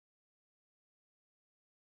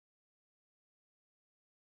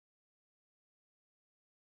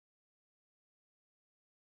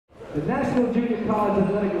The National Junior College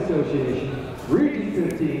Athletic Association, Region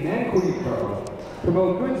 15, and Queensborough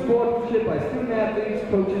promote good sportsmanship by student athletes,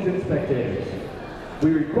 coaches, and spectators.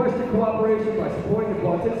 We request your cooperation by supporting the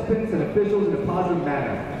participants and officials in a positive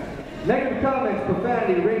manner. Negative comments,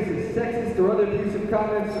 profanity, racist, sexist, or other abusive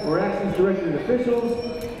comments or actions directed at officials,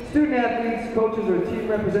 student athletes, coaches, or team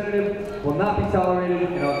representatives will not be tolerated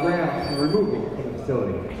and are grounds for removal from the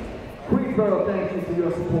facility. Queensborough thanks you for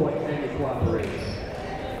your support and your cooperation.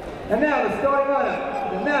 And now the starting lineup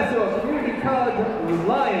for the Nassau Community College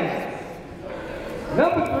Lions.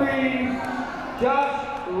 Number 3,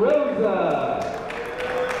 Joshua Rosa.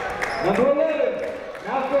 Number 11,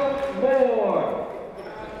 Malcolm Moore.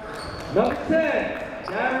 Number 10,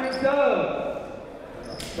 Larry Dantzler.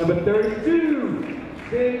 Number 32,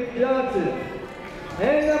 Dave Johnson.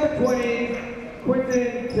 And number 20,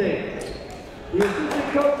 Quentin Tate. The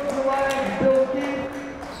assistant coaches for the Lions, Bill Keith,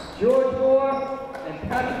 George Moore, and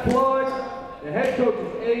Patrick Clark. The head coach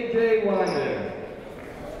is A.J. Winder.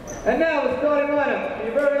 And now the starting lineup for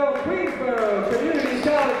your very own Queensborough Community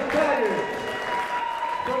College Tigers.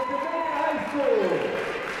 From Jamaica High School,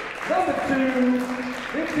 number 2,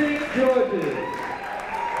 Vincent Georges.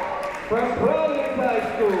 From Providence High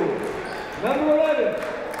School, number 11,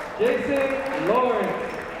 Jason Lawrence.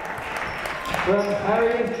 From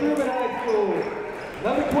Harriet Truman High School,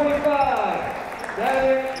 number 25,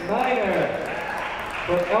 David Miner.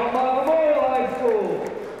 From Elmont Memorial High School,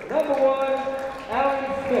 number 1, Alan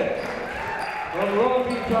Smith. From Long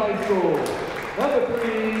Beach High School, number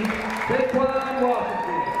 3, Taquan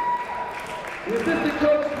Washington. The assistant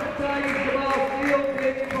coach for the Tigers, Gamal Steele,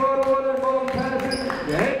 David Broadwater, and Rowan Patterson.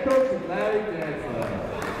 The head coach is Larry Dantzler.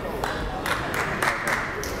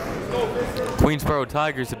 Queensborough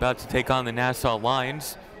Tigers about to take on the Nassau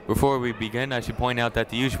Lions. Before we begin, I should point out that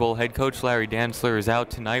the usual head coach, Larry Dantzler, is out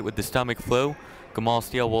tonight with the stomach flu. Gamal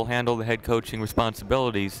Steele will handle the head coaching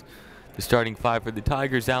responsibilities. The starting 5 for the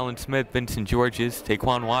Tigers: Alan Smith, Vincent Georges,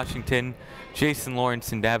 Taquan Washington, Jason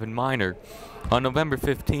Lawrence, and Davin Miner. On November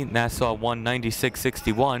 15th, Nassau won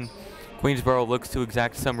 96-61. Queensborough looks to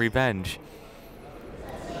exact some revenge.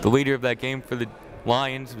 The leader of that game for the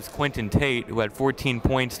Lions was Quentin Tate, who had 14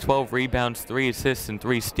 points, 12 rebounds, 3 assists, and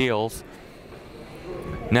 3 steals.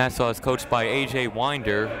 Nassau is coached by A.J.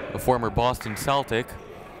 Winder, a former Boston Celtic,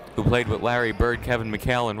 who played with Larry Bird, Kevin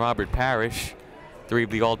McHale, and Robert Parrish, 3 of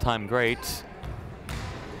the all-time greats.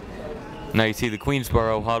 Now you see the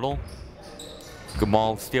Queensborough huddle.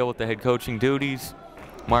 Gamal Steele with the head coaching duties.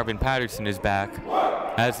 Marvin Patterson is back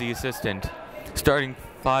as the assistant. Starting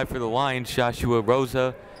 5 for the Lions: Joshua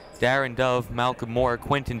Rosa, Darren Dove, Malcolm Moore,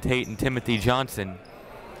 Quentin Tate, and Timothy Johnson.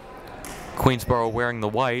 Queensborough wearing the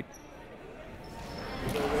white.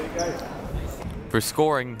 For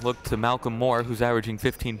scoring, look to Malcolm Moore, who's averaging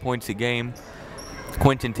 15 points a game.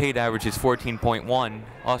 Quentin Tate averages 14.1,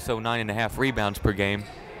 also 9.5 rebounds per game.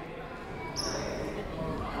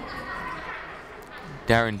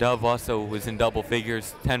 Darren Dove also was in double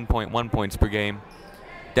figures, 10.1 points per game.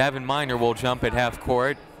 Davin Miner will jump at half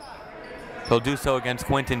court. He'll do so against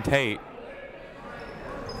Quentin Tate.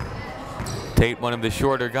 Tate, one of the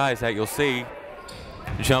shorter guys that you'll see,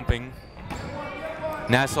 jumping.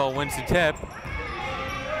 Nassau wins the tip.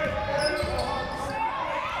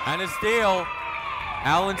 And a steal.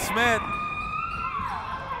 Alan Smith.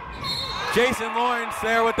 Jason Lawrence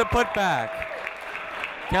there with the putback.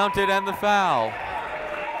 Counted and the foul.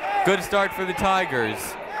 Good start for the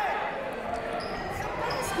Tigers.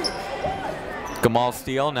 Gamal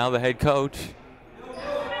Steele, now the head coach,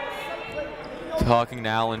 talking to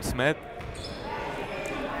Alan Smith.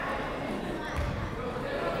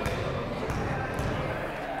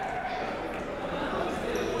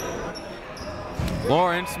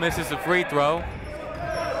 Lawrence misses the free throw.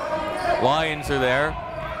 Lions are there.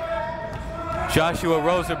 Joshua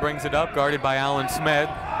Rosa brings it up, guarded by Alan Smith.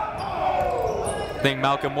 I think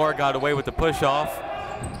Malcolm Moore got away with the push-off.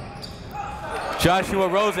 Joshua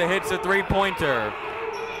Rosa hits a three-pointer.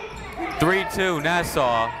 3-2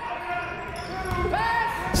 Nassau.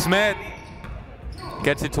 Smith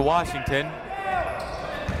gets it to Washington.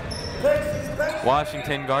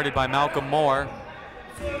 Washington guarded by Malcolm Moore.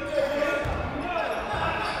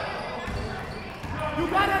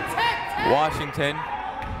 Washington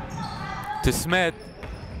to Smith.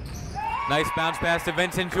 Nice bounce pass to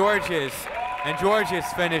Vincent Georges. And Georges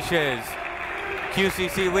finishes.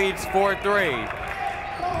 QCC leads 4-3.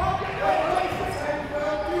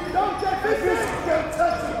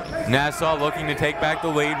 Nassau looking to take back the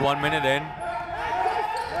lead, 1 minute in.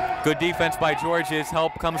 Good defense by Georges.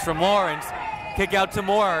 Help comes from Lawrence. Kick out to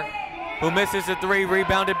Moore, who misses a 3,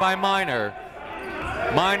 rebounded by Miner.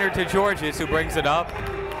 Miner to Georges, who brings it up.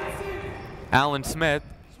 Alan Smith.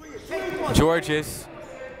 Georges.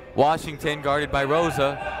 Washington guarded by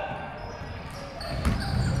Rosa.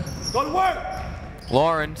 Go to work.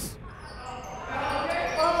 Lawrence.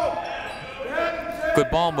 Good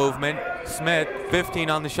ball movement. Smith, 15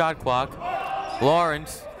 on the shot clock.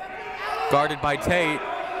 Lawrence, guarded by Tate.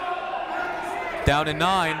 Down to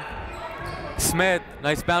 9. Smith,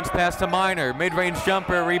 nice bounce pass to Minor. Mid-range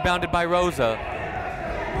jumper, rebounded by Rosa.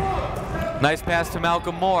 Nice pass to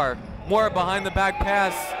Malcolm Moore. Moore behind the back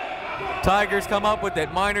pass. Tigers come up with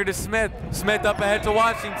it. Minor to Smith. Smith up ahead to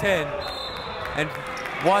Washington. And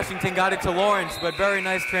Washington got it to Lawrence, but very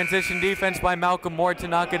nice transition defense by Malcolm Moore to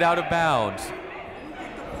knock it out of bounds.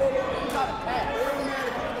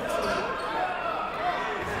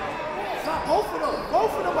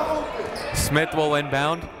 Smith will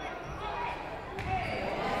inbound.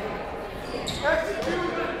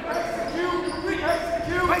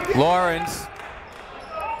 Lawrence.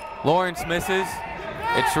 Lawrence misses.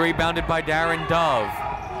 It's rebounded by Darren Dove.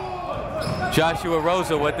 Joshua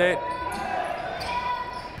Rosa with it.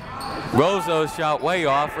 Rosa's shot way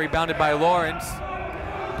off, rebounded by Lawrence.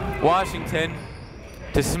 Washington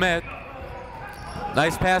to Smith.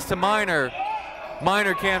 Nice pass to Minor.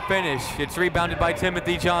 Minor can't finish. It's rebounded by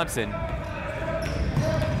Timothy Johnson.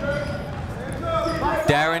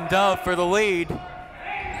 Darren Dove for the lead.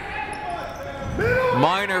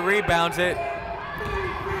 Minor rebounds it.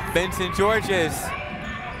 Vincent Georges.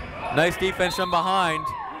 Nice defense from behind.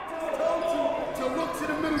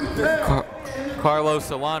 Carlos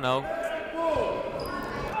Solano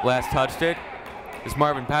last touched it. As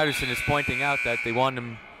Marvin Patterson is pointing out that they want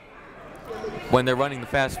him, when they're running the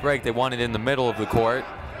fast break, they want it in the middle of the court.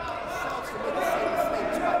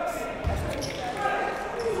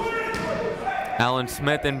 Alan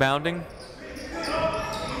Smith inbounding.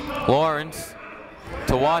 Lawrence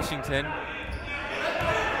to Washington.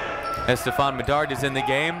 Estefan Medard is in the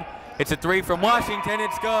game. It's a 3 from Washington,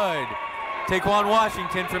 it's good. Taquan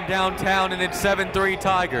Washington from downtown, and it's 7-3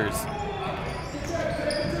 Tigers.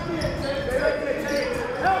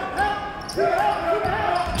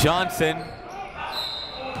 Johnson,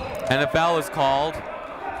 and a foul is called.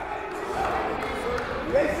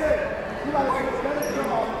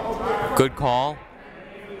 Good call.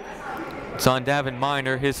 It's on Davin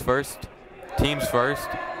Minor, his first, team's first.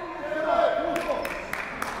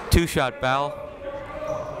 2-shot foul.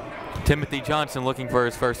 Timothy Johnson looking for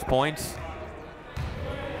his first points.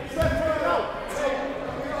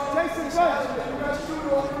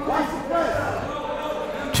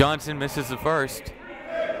 Johnson misses the first.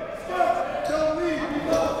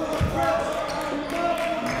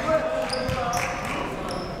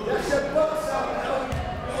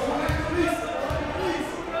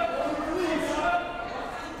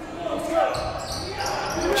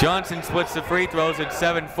 Johnson splits the free throws at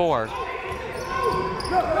 7-4.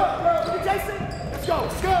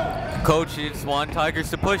 Coaches want Tigers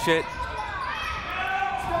to push it.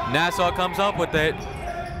 Nassau comes up with it.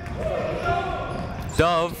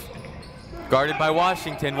 Dove, guarded by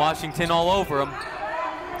Washington. Washington all over him.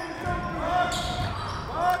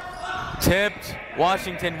 Tipped.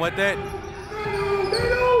 Washington with it.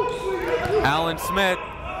 Alan Smith.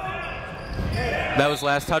 That was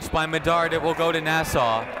last touched by Medard. It will go to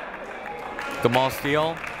Nassau. Gamal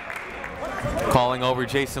Steele calling over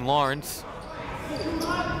Jason Lawrence.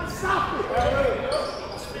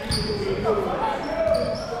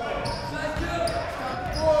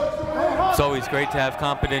 It's always great to have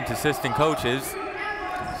competent assistant coaches.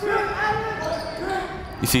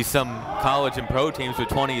 You see some college and pro teams with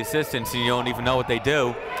 20 assistants and you don't even know what they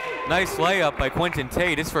do. Nice layup by Quentin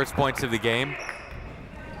Tate, his first points of the game.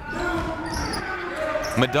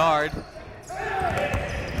 Medard,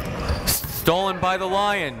 stolen by the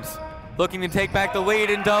Lions, looking to take back the lead,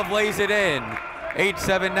 and Dove lays it in.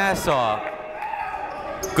 8-7 Nassau.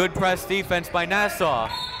 Good press defense by Nassau.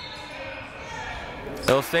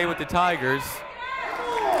 They'll stay with the Tigers.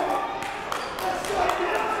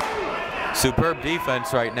 Superb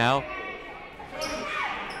defense right now.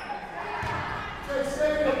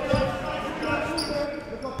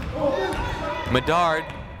 Medard.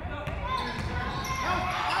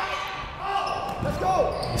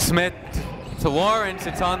 Smith to Lawrence,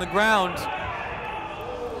 it's on the ground.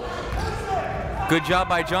 Good job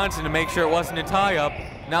by Johnson to make sure it wasn't a tie-up.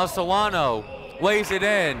 Now Solano lays it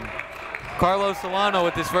in. Carlos Solano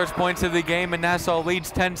with his first points of the game, and Nassau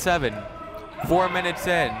leads 10-7. 4 minutes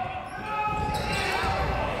in.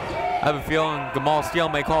 I have a feeling Gamal Steele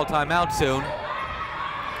may call timeout soon.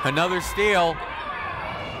 Another steal.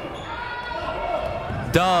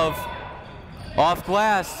 Dove off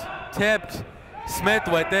glass, tipped. Smith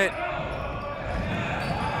with it.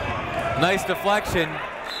 Nice deflection.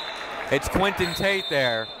 It's Quentin Tate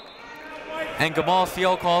there. And Gamal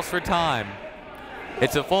Steele calls for time.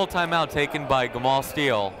 It's a full timeout taken by Gamal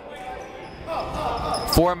Steele.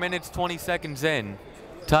 4 minutes, 20 seconds in.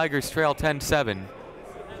 Tigers trail 10-7.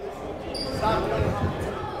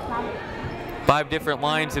 5 different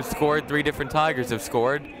Lions have scored, 3 different Tigers have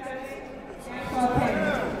scored.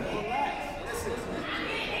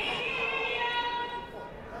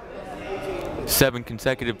 Seven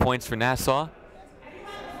consecutive points for Nassau.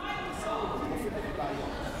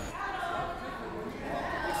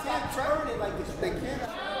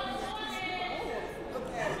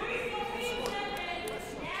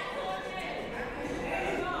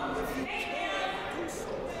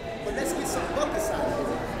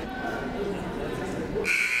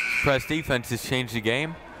 Press defense has changed the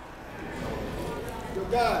game.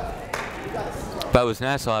 If I was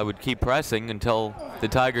Nassau, I would keep pressing until the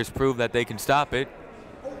Tigers prove that they can stop it.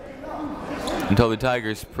 Until the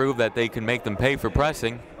Tigers prove that they can make them pay for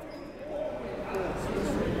pressing.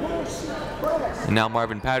 And now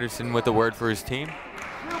Marvin Patterson with a word for his team.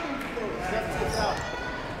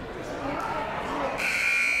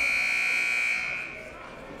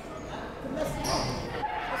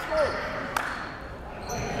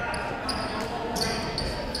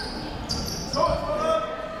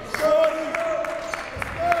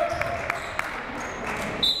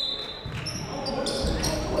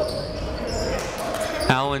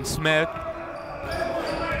 Alan Smith.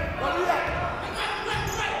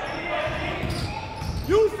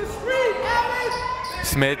 Use the screen, Alan!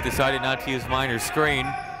 Smith decided not to use Miner's screen.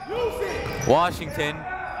 Washington,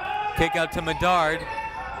 kick out to Medard.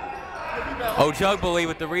 Ojugbali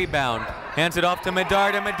with the rebound. Hands it off to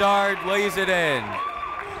Medard, and Medard lays it in.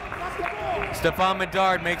 Stephon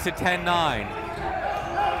Medard makes it 10-9.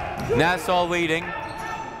 Nassau leading.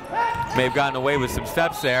 May have gotten away with some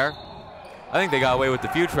steps there. I think they got away with a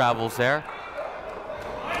few travels there.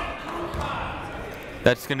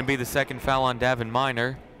 That's going to be the second foul on Davin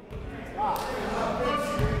Miner.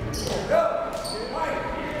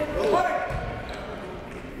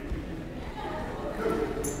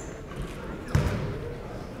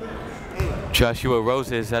 Joshua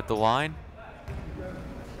Rosa is at the line.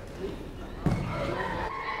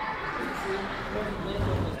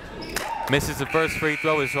 Misses the first free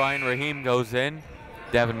throw as Ryan Rahim goes in.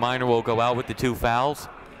 Davin Miner will go out with the 2 fouls.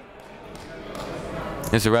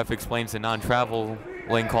 As the ref explains the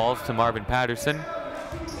non-traveling calls to Marvin Patterson.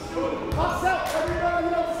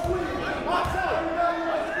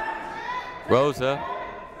 Rosa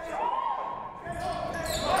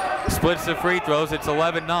splits the free throws. It's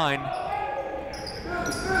 11-9.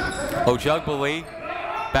 Ojugbali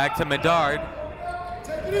back to Medard.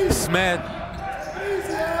 Smith.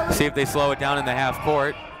 See if they slow it down in the half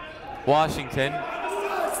court. Washington.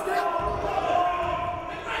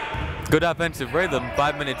 Good offensive rhythm.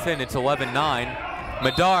 5 minutes in, it's 11-9.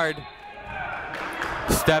 Medard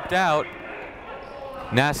stepped out.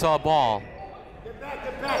 Nassau ball.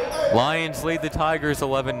 Lions lead the Tigers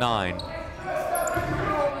 11-9.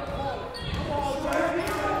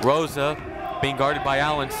 Rosa being guarded by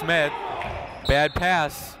Alan Smith. Bad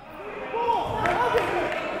pass.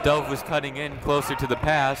 Dove was cutting in closer to the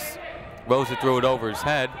pass. Rosa threw it over his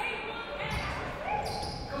head.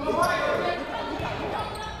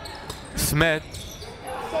 Smith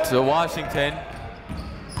to Washington.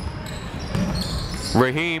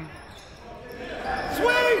 Rahim.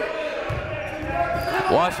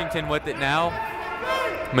 Washington with it now.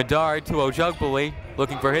 Medard to Ojugbali,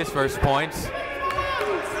 looking for his first points.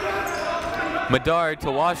 Medard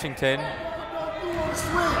to Washington.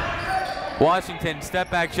 Washington, step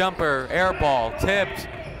back jumper, air ball, tipped.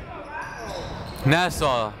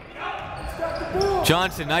 Nassau.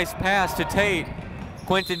 Johnson, nice pass to Tate.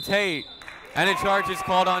 Quentin Tate, and a charge is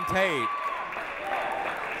called on Tate.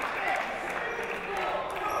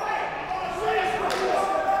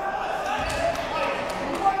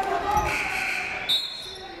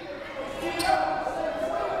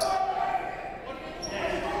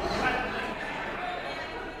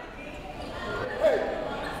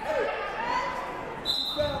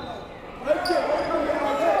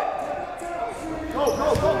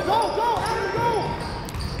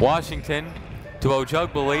 Washington to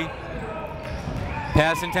Ojugbali.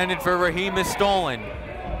 Pass intended for Rahim is stolen.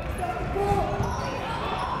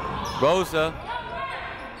 Rosa.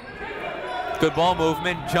 Good ball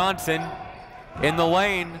movement. Johnson in the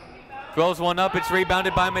lane. Throws one up. It's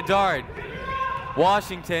rebounded by Medard.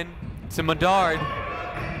 Washington to Medard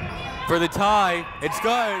for the tie. It's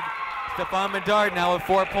good. Stephon Medard now with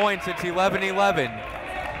 4 points. It's 11-11.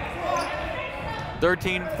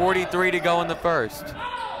 13:43 to go in the first.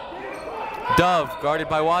 Dove guarded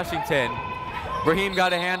by Washington. Raheem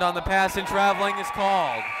got a hand on the pass and traveling is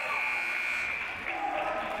called.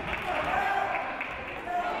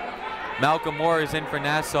 Malcolm Moore is in for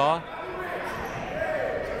Nassau.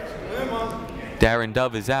 Darren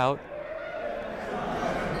Dove is out.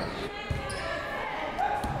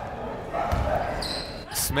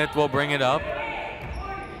 Smith will bring it up.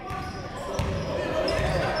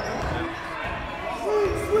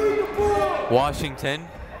 Washington.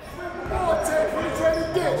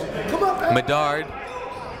 Medard.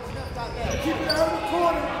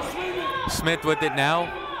 Smith with it now.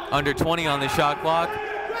 Under 20 on the shot clock.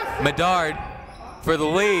 Medard for the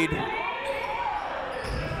lead.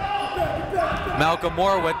 Malcolm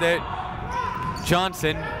Moore with it.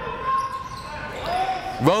 Johnson.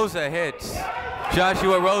 Rosa hits.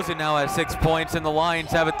 Joshua Rosa now has 6 points, and the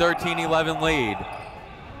Lions have a 13-11 lead.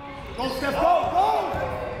 Go, Steph, go!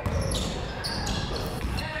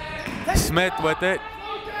 Smith with it.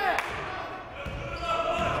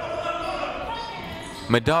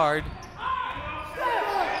 Medard.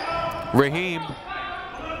 Raheem.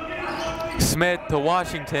 Smith to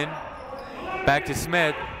Washington. Back to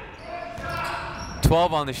Smith.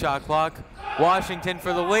 12 on the shot clock. Washington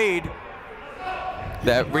for the lead.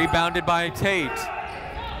 That rebounded by Tate.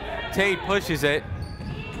 Tate pushes it.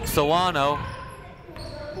 Solano.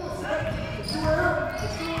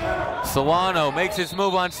 Solano makes his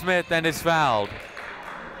move on Smith and is fouled.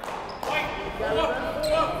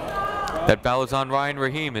 That foul is on Ryan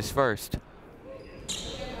Raheem, his first.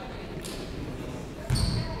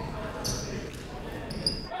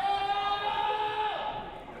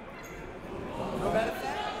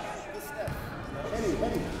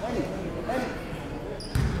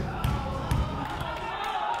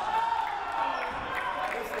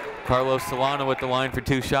 Carlos Solano with the line for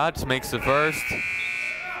 2 shots, makes the first.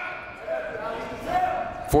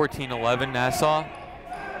 14-11 Nassau.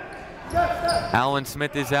 Alan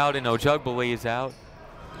Smith is out and Ojugbali is out.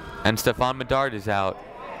 And Stephon Medard is out.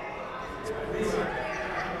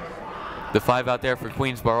 The 5 out there for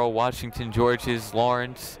Queensborough: Washington, Georges,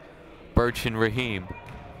 Lawrence, Birch, and Raheem.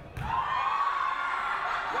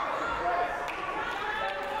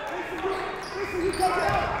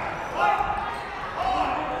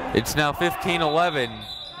 It's now 15-11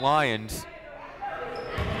 Lions.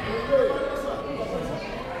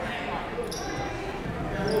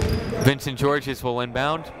 Vincent Georges will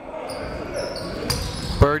inbound.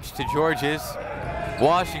 Birch to Georges.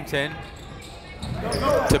 Washington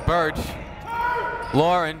to Birch.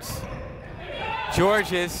 Lawrence.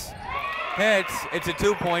 Georges hits. It's a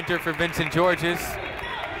 2-pointer for Vincent Georges.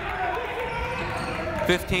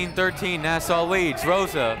 15-13 Nassau leads.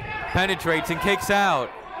 Rosa penetrates and kicks out.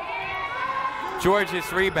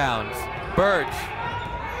 Georges rebounds. Birch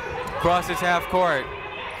crosses half court.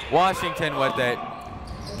 Washington with it.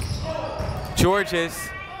 Georges,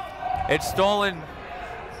 it's stolen.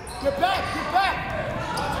 Get back!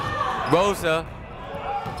 Rosa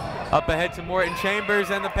up ahead to Morton Chambers,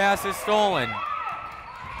 and the pass is stolen.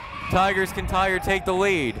 Tigers can tie or take the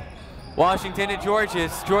lead. Washington and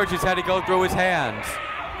Georges. Georges had to go through his hands.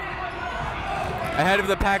 Ahead of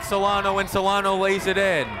the pack, Solano, and Solano lays it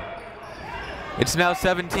in. It's now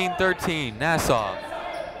 17-13, Nassau.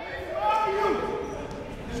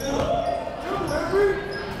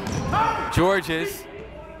 Georges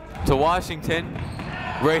to Washington.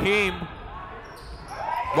 Raheem.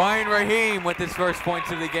 Ryan Raheem with his first points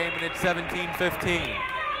of the game, and it's 17-15.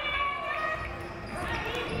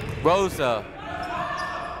 Rosa.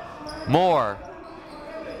 Moore.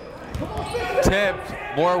 Tipped.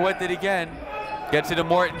 Moore with it again. Gets it to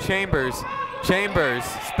Morton Chambers. Chambers,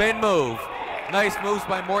 spin move. Nice moves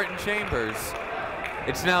by Morton Chambers.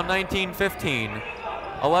 It's now 19-15.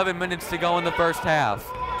 11 minutes to go in the first half.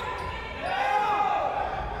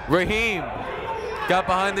 Raheem got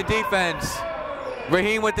behind the defense.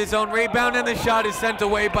 Raheem with his own rebound, and the shot is sent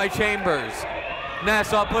away by Chambers.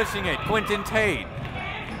 Nassau pushing it. Quentin Tate.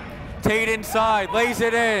 Tate inside, lays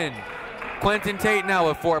it in. Quentin Tate now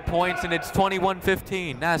with 4 points, and it's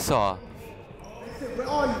 21-15, Nassau.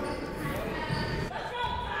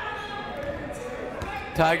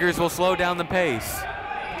 Tigers will slow down the pace.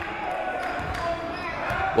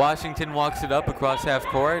 Washington walks it up across half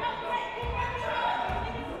court.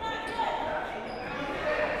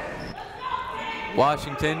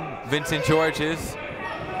 Washington, Vincent Georges.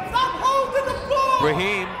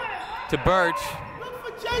 Raheem to Birch.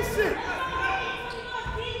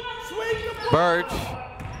 Birch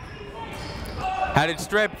had it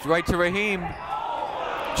stripped right to Raheem.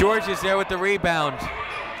 Georges there with the rebound.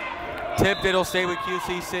 Tipped, it'll stay with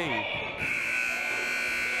QCC.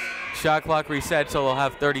 shot clock reset, so they'll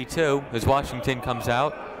have 32 as Washington comes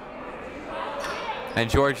out. And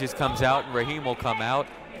Georges comes out, and Raheem will come out.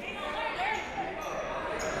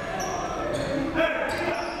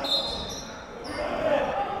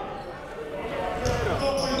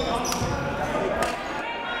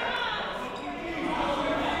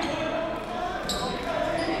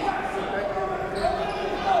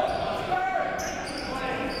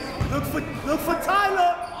 Look for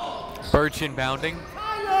Tyler. Birch inbounding.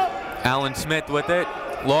 Alan Smith with it.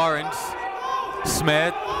 Lawrence.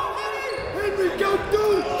 Smith.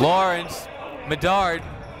 Lawrence. Medard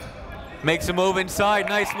makes a move inside.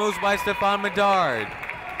 Nice moves by Stephon Medard.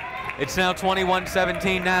 It's now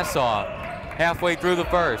 21-17 Nassau. Halfway through the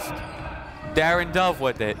first. Darren Dove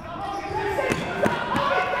with it.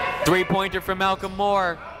 Three-pointer from Malcolm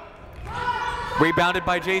Moore. Rebounded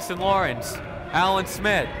by Jason Lawrence. Alan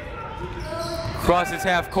Smith. Crosses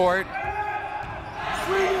half court.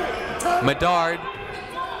 Medard.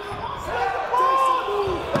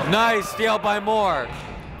 Nice steal by Moore.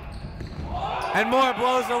 And Moore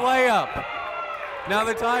blows a layup. Now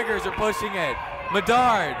the Tigers are pushing it.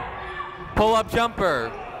 Medard. Pull-up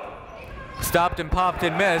jumper. Stopped and popped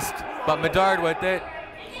and missed, but Medard with it.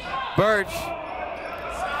 Birch.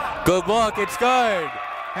 Good look, it's good.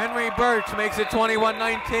 Henry Birch makes it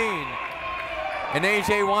 21-19. And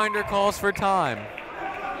A.J. Winder calls for time.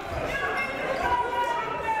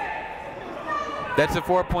 That's a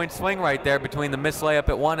 4-point swing right there between the missed layup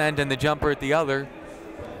at one end and the jumper at the other.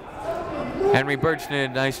 Henry Birch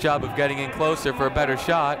did a nice job of getting in closer for a better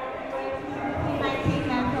shot.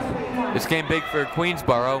 This game big for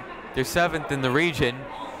Queensborough. They're 7th in the region.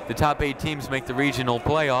 The top 8 teams make the regional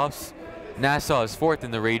playoffs. Nassau is 4th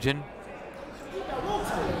in the region.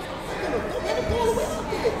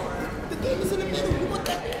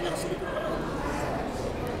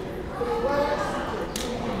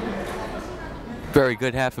 Very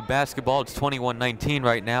good half of basketball. It's 21-19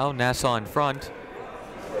 right now. Nassau in front.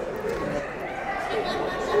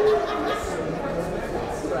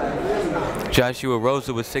 Joshua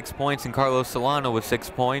Rosa with 6 points and Carlos Solano with 6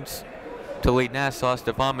 points to lead Nassau.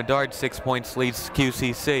 Stephon Medard 6 points leads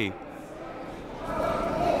QCC.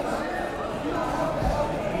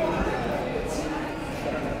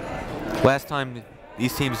 Last time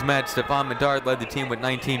these teams met, Stephon Medard led the team with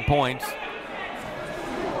 19 points.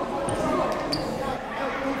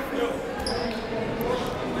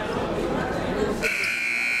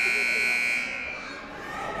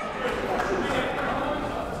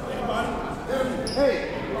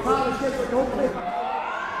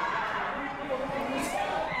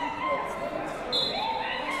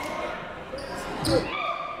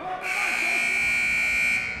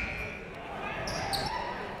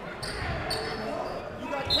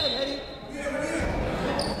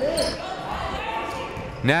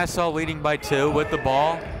 Nassau leading by 2 with the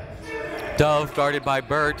ball. Dove guarded by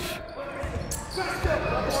Birch.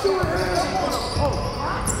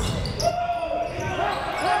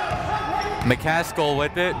 McCaskill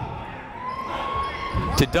with it.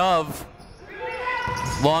 To Dove.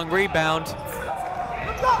 Long rebound.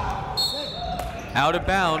 Out of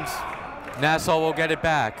bounds. Nassau will get it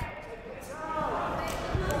back.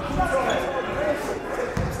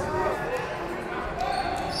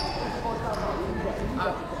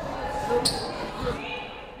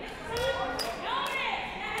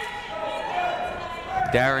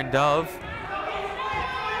 Darren Dove,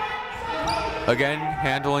 again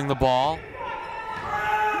handling the ball.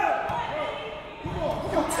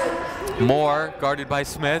 Moore guarded by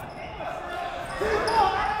Smith.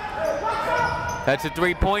 That's a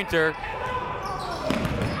three-pointer.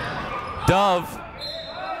 Dove.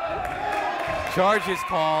 Charge is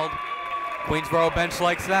called. Queensborough bench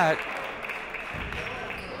likes that.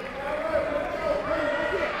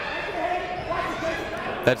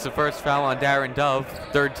 That's the first foul on Darren Dove,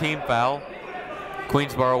 3rd team foul.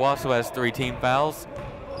 Queensborough also has 3 team fouls.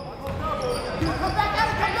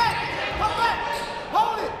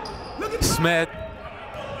 Smith.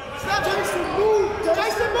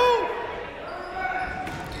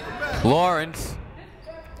 Lawrence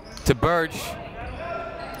to Birch.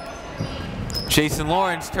 Jason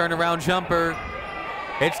Lawrence turnaround jumper.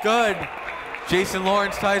 It's good. Jason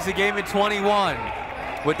Lawrence ties the game at 21.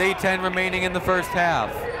 With 8:10 remaining in the first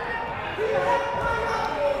half.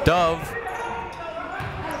 Dove.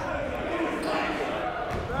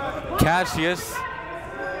 Cassius.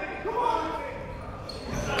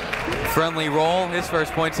 Friendly roll, his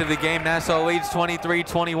first points of the game. Nassau leads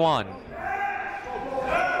 23-21.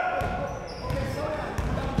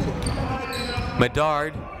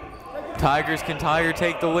 Medard. Tigers can tie or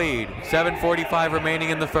take the lead. 7:45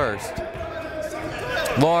 remaining in the first.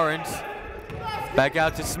 Lawrence, back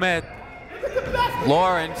out to Smith.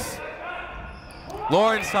 Lawrence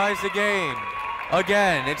ties the game.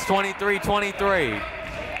 Again, it's 23-23.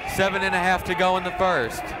 7.5 to go in the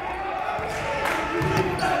first.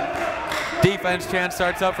 Defense chance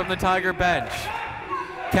starts up from the Tiger bench.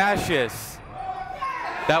 Cassius.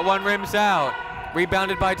 That one rims out.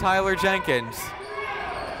 Rebounded by Tyler Jenkins.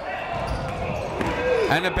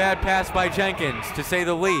 And a bad pass by Jenkins, to say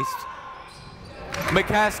the least.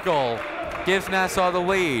 McCaskill gives Nassau the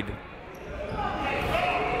lead.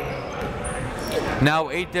 Now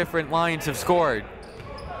 8 different Lions have scored.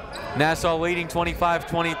 Nassau leading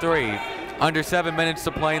 25-23. Under 7 minutes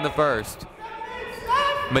to play in the first.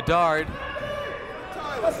 Medard.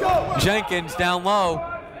 Jenkins down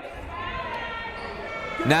low.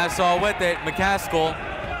 Nassau with it. McCaskill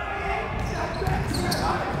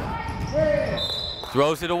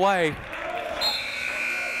throws it away.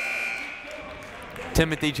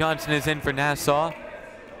 Timothy Johnson is in for Nassau.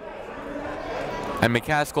 And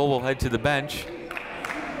McCaskill will head to the bench.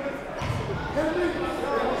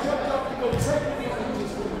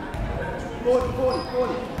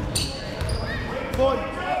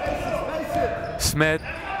 Smith.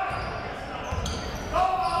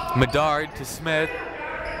 Medard to Smith.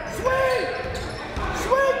 Swing,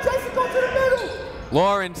 Jason, go to the middle.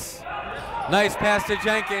 Lawrence. Nice pass to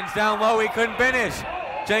Jenkins. Down low, he couldn't finish.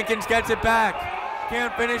 Jenkins gets it back.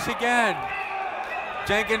 Can't finish again.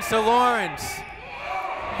 Jenkins to Lawrence.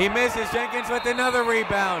 He misses. Jenkins with another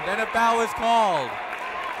rebound, and a foul is called.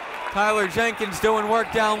 Tyler Jenkins doing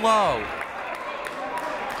work down low.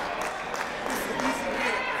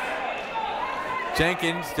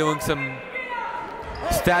 Jenkins doing some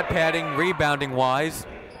stat padding, rebounding wise.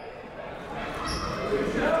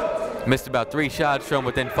 Missed about 3 shots from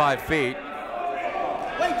within 5 feet.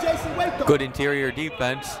 Wait, Jason, wait. Good interior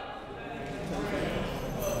defense.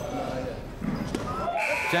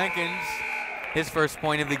 Jenkins, his first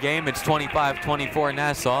point of the game. It's 25-24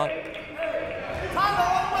 Nassau.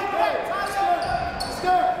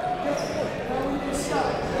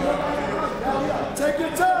 Take your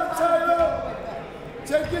time, Tyler.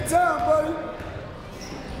 Take your time, buddy.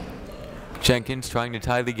 Jenkins trying to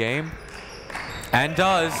tie the game. And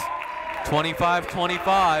does.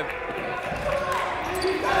 25-25.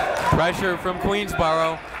 Pressure from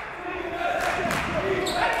Queensborough.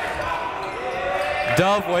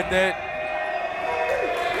 Dove with it.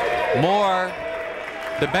 Moore.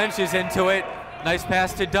 The bench is into it. Nice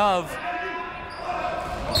pass to Dove.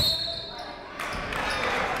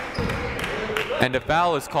 And a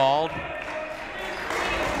foul is called.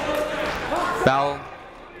 Foul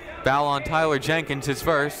on Tyler Jenkins, his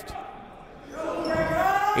first.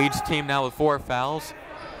 Each team now with 4 fouls.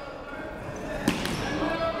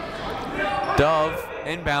 Dove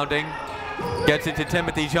inbounding. Gets it to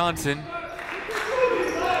Timothy Johnson.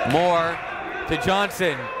 Moore to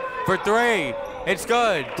Johnson for 3. It's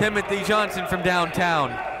good. Timothy Johnson from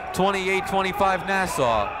downtown. 28-25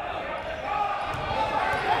 Nassau.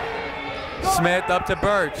 Smith up to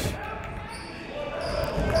Birch.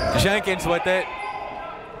 Jenkins with it.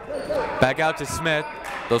 Back out to Smith.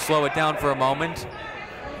 They'll slow it down for a moment.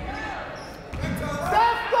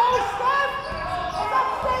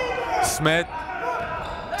 Smith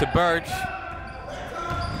to Birch.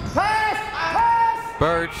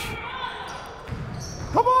 Birch.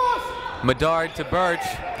 Come on. Medard to Birch.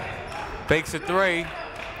 Fakes a 3.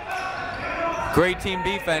 Great team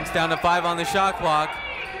defense, down to 5 on the shot clock.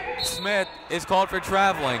 Smith is called for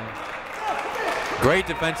traveling. Great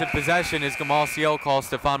defensive possession as Gamal Steele calls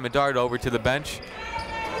Stephon Medard over to the bench.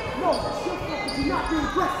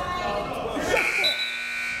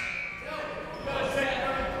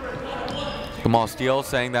 Gamal Steele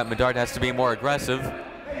saying that Medard has to be more aggressive.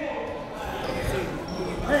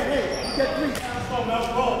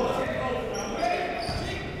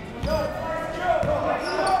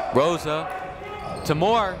 Rosa to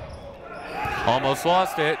Moore. Almost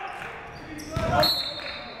lost it.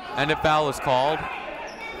 And a foul is called.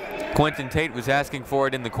 Quentin Tate was asking for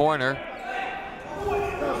it in the corner.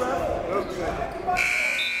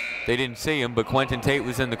 They didn't see him, but Quentin Tate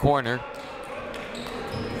was in the corner.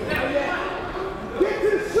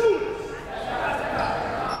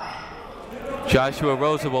 Joshua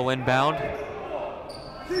Rosa will inbound.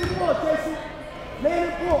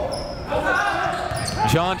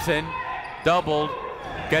 Johnson doubled,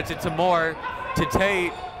 gets it to Moore, to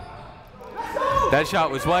Tate. That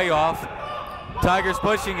shot was way off. Tigers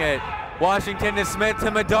pushing it. Washington to Smith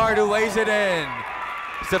to Medard, who lays it in.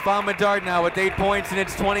 Stephon Medard now with 8 points, and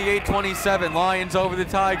it's 28-27. Lions over the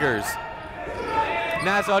Tigers.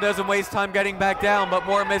 Nassau doesn't waste time getting back down, but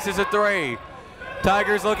Moore misses a 3.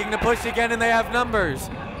 Tigers looking to push again, and they have numbers.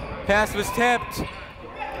 Pass was tipped.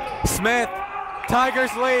 Smith,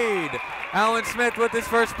 Tigers lead. Alan Smith with his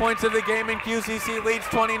first points of the game, and QCC leads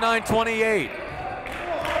 29-28.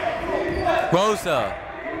 Rosa.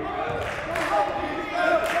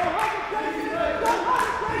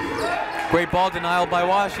 Great ball denial by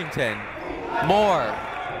Washington. Moore.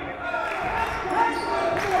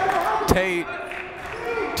 Tate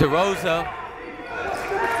to Rosa.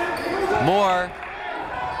 Moore.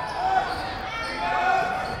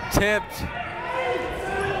 Tipped.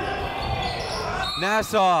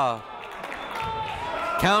 Nassau.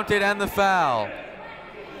 Counted and the foul.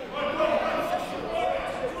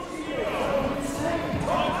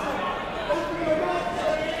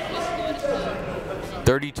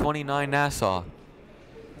 (30-29) Nassau.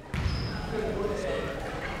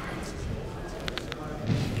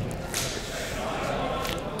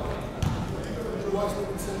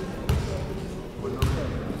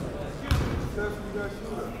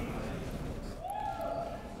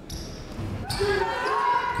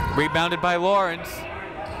 Rebounded by Lawrence.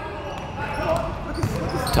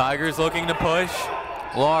 Tigers looking to push.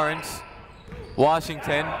 Lawrence.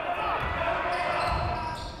 Washington.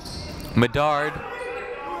 Medard.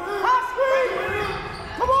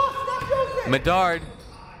 Medard.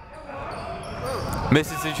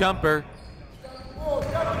 Misses the jumper.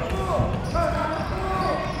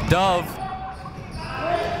 Dove.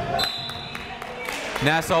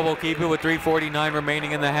 Nassau will keep it with 3:49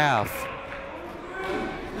 remaining in the half.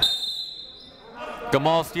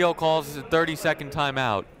 Gamal Steele calls a 30-second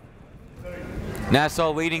timeout.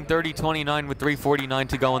 Nassau leading 30-29 with 3:49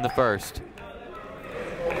 to go in the first.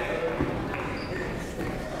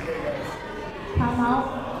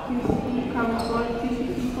 Timeout. QCC current score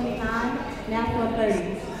QCC 29, Nassau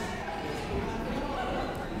 30.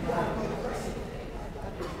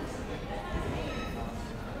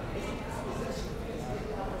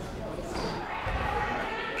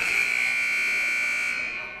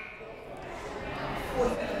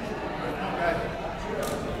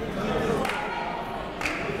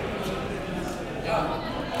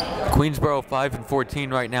 Queensborough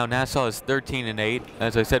 5-14 right now. Nassau is 13-8.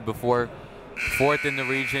 As I said before, 4th in the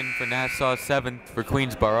region for Nassau, 7th for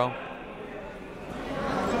Queensborough.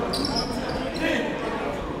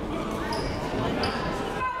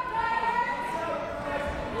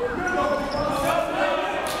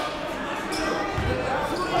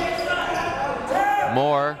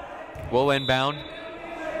 Moore will inbound.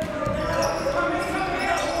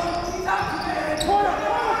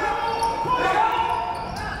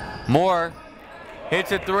 Moore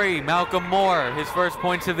hits a three. Malcolm Moore, his first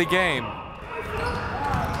points of the game.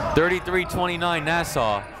 33-29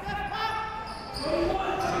 Nassau.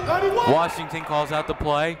 Washington calls out the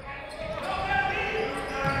play.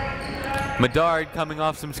 Medard coming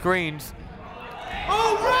off some screens.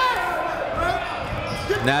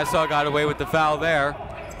 Nassau got away with the foul there.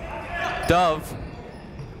 Dove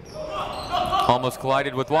almost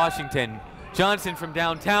collided with Washington. Johnson from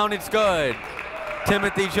downtown, it's good.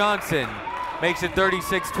 Timothy Johnson makes it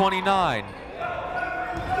 36-29.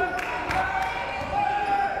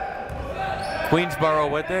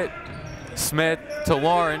 Queensborough with it. Smith to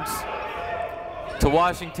Lawrence. To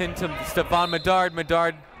Washington to Stephon Medard.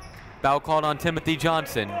 Medard, foul called on Timothy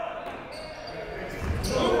Johnson.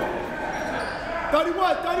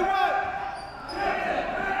 31.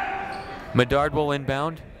 Medard will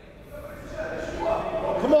inbound.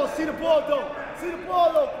 Come on, see the ball though. Come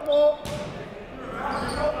on.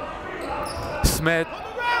 Smith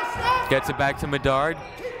gets it back to Medard.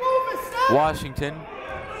 Keep moving, Steph. Washington.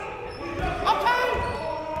 Okay.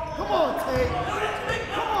 Come on, Tate.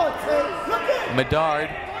 Look at Medard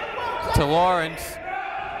to Lawrence.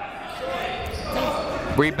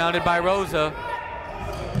 Rebounded by Rosa.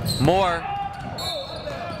 Moore.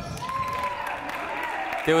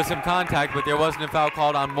 There was some contact, but there wasn't a foul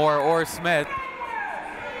called on Moore or Smith.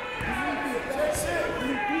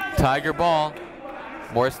 Tiger ball.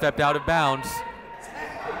 Moore stepped out of bounds.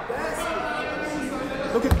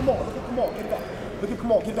 Look at Kamal. Get back. Look at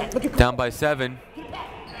Kamal. Get back. Down by 7.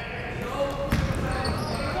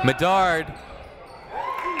 Medard.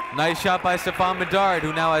 Nice shot by Stephon Medard,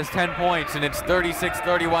 who now has 10 points, and it's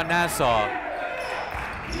 36-31 Nassau.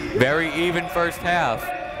 Very even first half.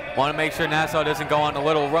 Want to make sure Nassau doesn't go on a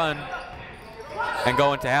little run and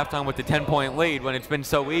go into halftime with the 10-point lead when it's been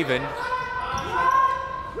so even.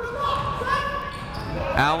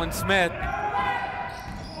 Alan Smith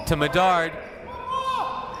to Medard.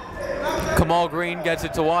 Kamal Green gets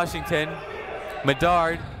it to Washington.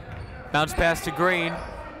 Medard, bounce pass to Green,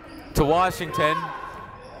 to Washington.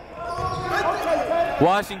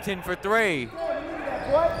 Washington for 3.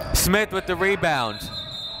 Smith with the rebound.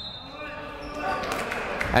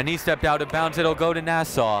 And he stepped out of bounds. It'll go to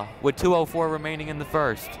Nassau with 2:04 remaining in the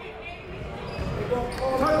first.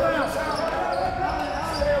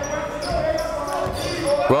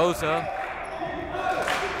 Rosa.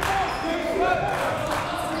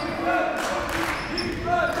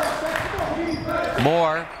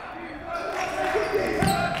 Moore.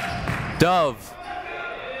 Dove.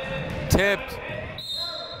 Tipped.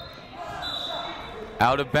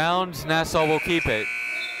 Out of bounds. Nassau will keep it.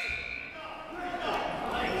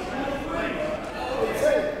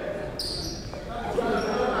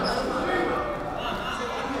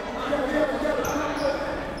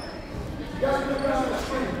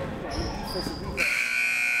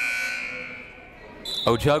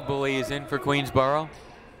 Ojugbali is in for Queensborough.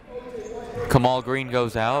 Gamal Green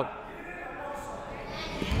goes out.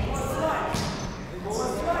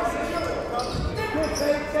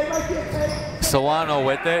 Solano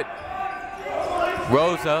with it.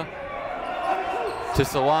 Rosa to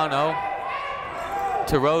Solano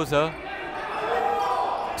to Rosa.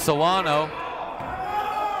 Solano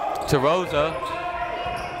to Rosa.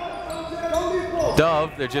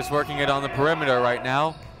 Dove, they're just working it on the perimeter right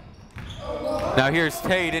now. Now here's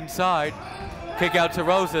Tate inside. Kick out to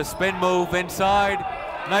Rosa, spin move inside.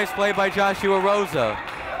 Nice play by Joshua Rosa.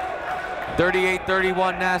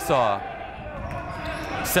 38-31 Nassau.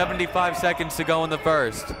 75 seconds to go in the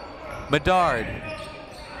first. Medard.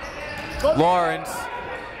 Lawrence.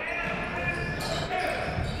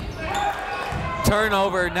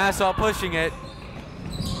 Turnover, Nassau pushing it.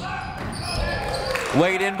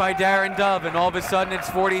 Laid in by Darren Dove, and all of a sudden it's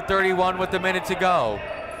 40-31 with a minute to go.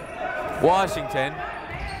 Washington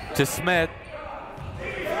to Smith.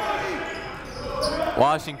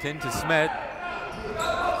 Washington to Smith.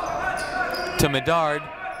 To Medard.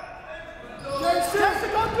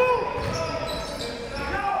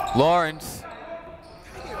 Lawrence.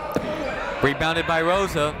 Rebounded by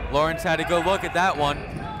Rosa. Lawrence had a good look at that one.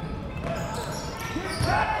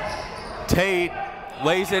 Tate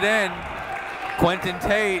lays it in. Quentin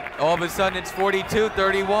Tate. All of a sudden it's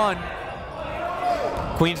 42-31.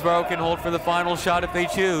 Queensborough can hold for the final shot if they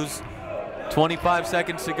choose. 25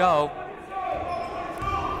 seconds to go.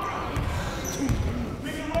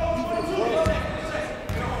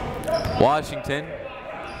 Washington.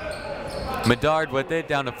 Medard with it,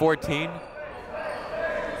 down to 14.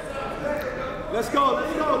 Let's go,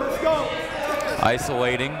 let's go, let's go.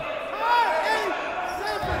 Isolating.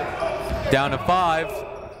 Down to 5.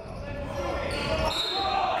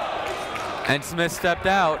 And Smith stepped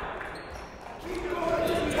out.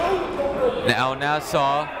 Now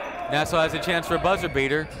Nassau has a chance for a buzzer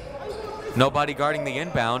beater. Nobody guarding the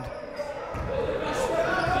inbound.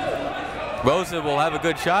 Rosa will have a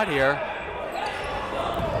good shot here.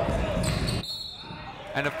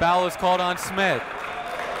 And a foul is called on Smith.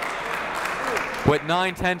 With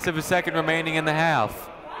 9/10 of a second remaining in the half.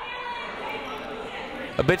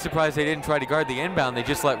 A bit surprised they didn't try to guard the inbound. They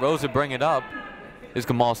just let Rosa bring it up. As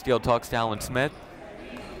Gamal Steele talks to Alan Smith.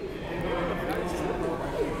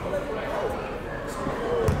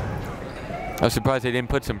 I was surprised they didn't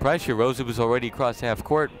put some pressure. Rosa was already across half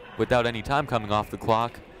court without any time coming off the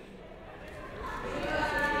clock.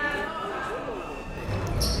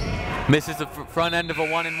 Misses the front end of a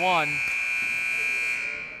 1-and-1.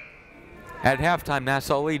 At halftime,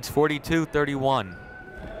 Nassau leads 42-31.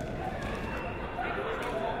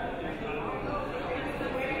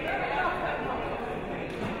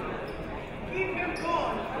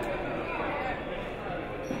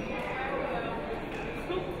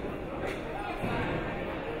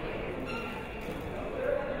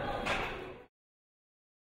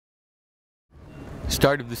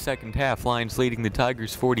 Start of the second half, Lions leading the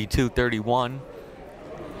Tigers 42-31.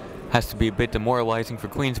 Has to be a bit demoralizing for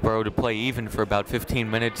Queensborough to play even for about 15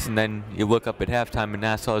 minutes, and then you look up at halftime and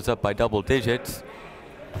Nassau is up by double digits.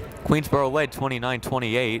 Queensborough led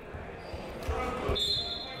 29-28.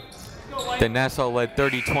 Then Nassau led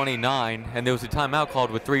 30-29, and there was a timeout called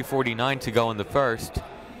with 3:49 to go in the first.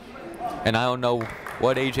 And I don't know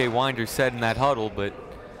what A.J. Winder said in that huddle, but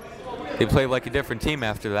they played like a different team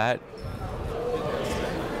after that.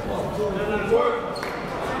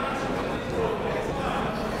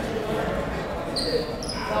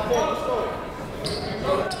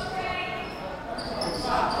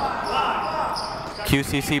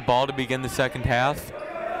 QCC ball to begin the second half.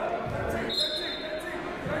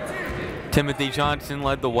 Timothy Johnson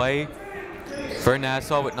led the way for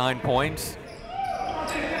Nassau with 9 points.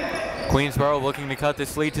 Queensborough looking to cut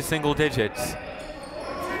this lead to single digits.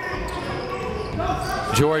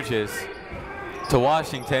 Georges to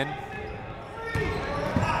Washington.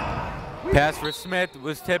 Pass for Smith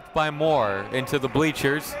was tipped by Moore into the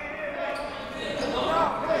bleachers.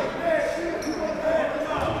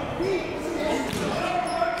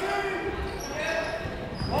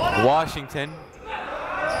 Washington.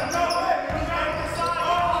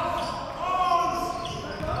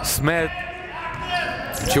 Smith.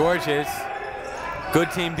 Georges.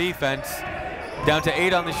 Good team defense. Down to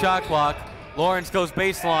 8 on the shot clock. Lawrence goes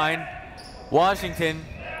baseline. Washington.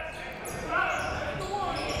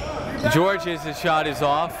 Georges' shot is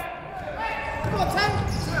off.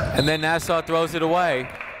 And then Nassau throws it away.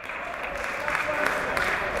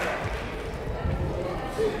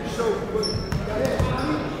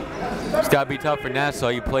 It's got to be tough for Nassau.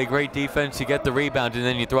 You play great defense, you get the rebound, and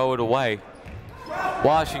then you throw it away.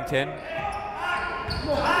 Washington.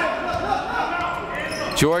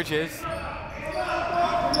 Georges.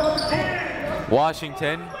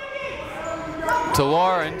 Washington. To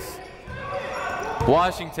Lawrence.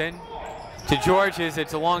 Washington. To Georges.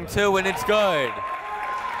 It's a long 2, and it's good.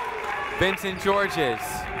 Vincent Georges.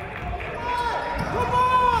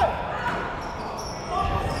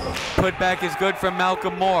 Putback is good from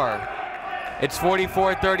Malcolm Moore. It's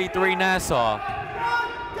 44-33 Nassau.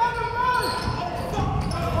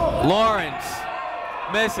 Lawrence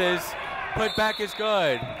misses. Putback is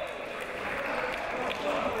good.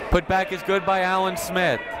 Putback is good by Alan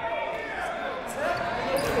Smith.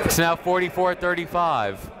 It's now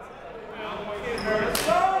 44-35.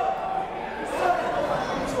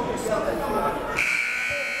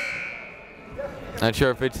 Not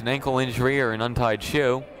sure if it's an ankle injury or an untied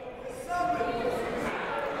shoe.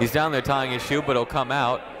 He's down there tying his shoe, but he'll come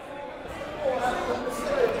out.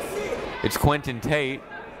 It's Quentin Tate.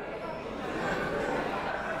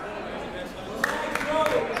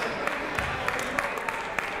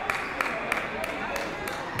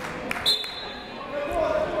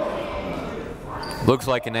 Looks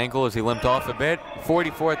like an ankle as he limped off a bit.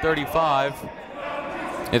 44-35.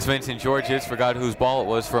 It's Vincent Georges. Forgot whose ball it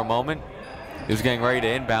was for a moment. He was getting ready to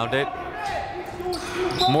inbound it.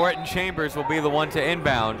 Morton Chambers will be the one to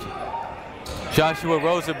inbound. Joshua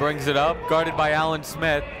Rosa brings it up, guarded by Alan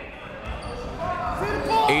Smith.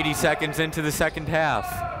 80 seconds into the second half.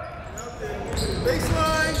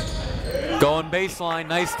 Baseline. Going baseline,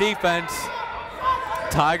 nice defense.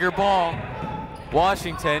 Tiger ball.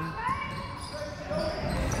 Washington.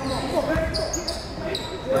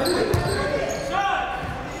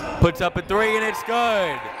 Puts up a 3 and it's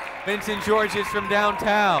good. Vincent Georges from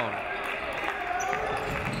downtown.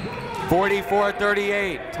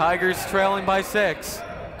 44-38. Tigers trailing by 6,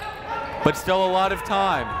 but still a lot of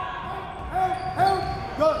time.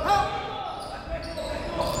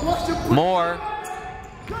 Moore.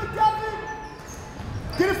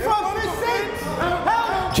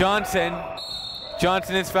 Johnson.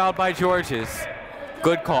 Johnson is fouled by Georges.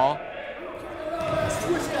 Good call.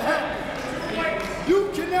 You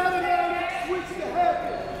cannot allow that switch to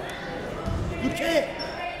happen. You can't.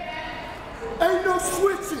 Ain't no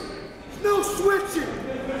switching. No switching.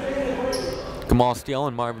 Gamal Steele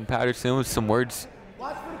and Marvin Patterson with some words.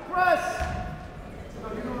 Watch for the press.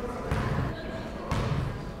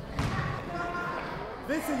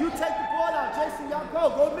 Vincent, you take the ball out. Jason, y'all go.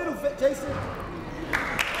 Go middle, Jason.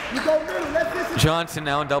 You go middle. Let Vincent. Johnson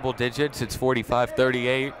now in double digits. It's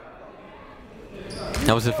 45-38.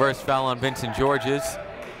 That was the first foul on Vincent Georges.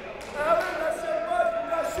 Allen, I said,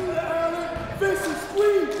 not shoot Allen. Vincent,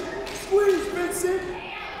 squeeze. Squeeze, Vincent.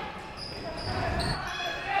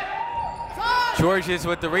 Georges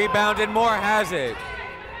with the rebound and Moore has it.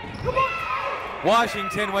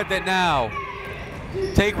 Washington with it now.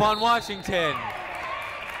 Taquan Washington.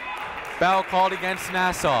 Foul called against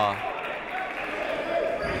Nassau.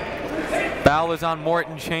 Foul is on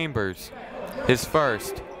Morton Chambers, his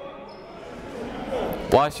first.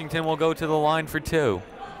 Washington will go to the line for 2.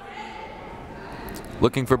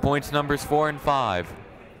 Looking for points numbers 4 and 5.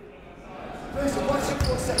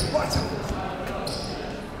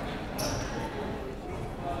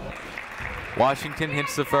 Washington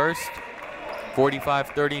hits the first,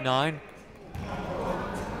 45-39.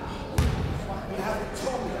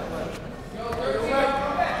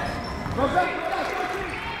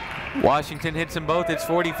 Washington hits them both, it's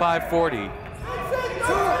 45-40.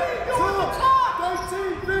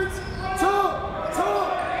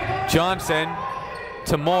 Johnson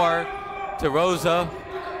to Moore to Rosa.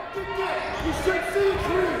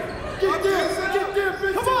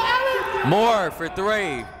 Moore for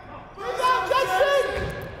 3.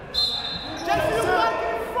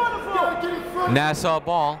 Nassau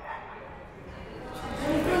ball.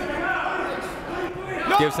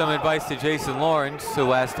 Give some advice to Jason Lawrence, who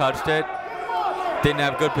last touched it. Didn't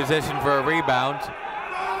have good position for a rebound.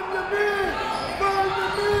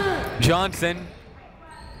 Johnson.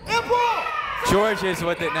 Georges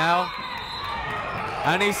with it now.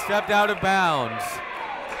 And he stepped out of bounds.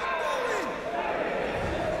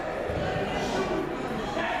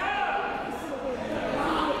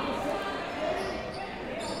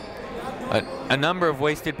 A number of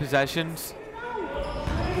wasted possessions.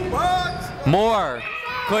 Moore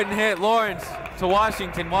couldn't hit Lawrence to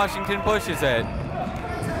Washington. Washington pushes it.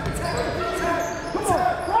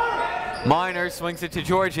 Minor swings it to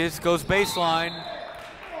Georges, goes baseline.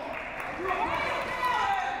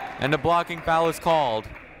 And a blocking foul is called.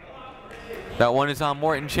 That one is on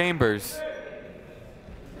Morton Chambers.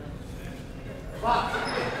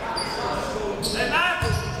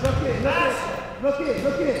 Look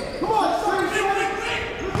in. Come on,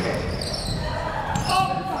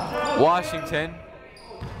 Washington.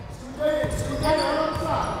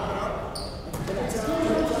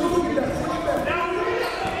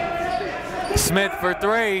 Smith for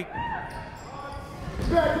three.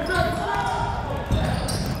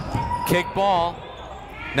 Kick ball.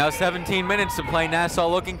 Now 17 minutes to play. Nassau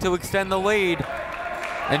looking to extend the lead.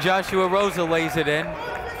 And Joshua Rosa lays it in.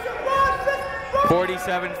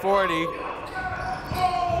 47-40.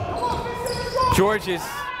 Georges.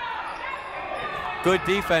 Good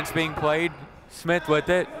defense being played. Smith with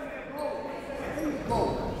it.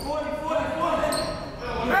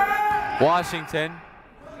 Washington.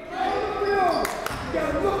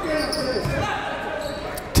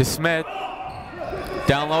 To Smith.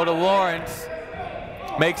 Down low to Lawrence.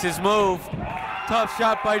 Makes his move. Tough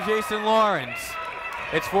shot by Jason Lawrence.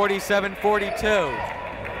 It's 47-42.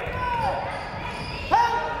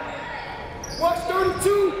 Watch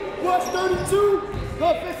 32. Watch 32.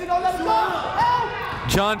 Go, Fiston, don't let him go. Help.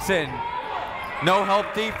 Johnson. No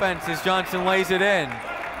help defense as Johnson lays it in.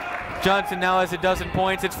 Johnson now has a dozen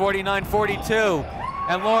points. It's 49-42.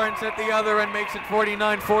 And Lawrence at the other end makes it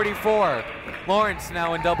 49-44. Lawrence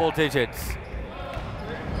now in double digits.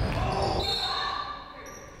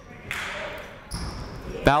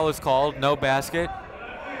 Foul is called, no basket.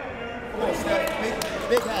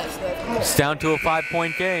 It's down to a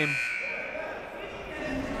 5-point game.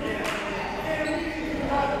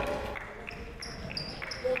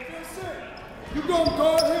 You gonna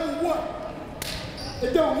guard him or what?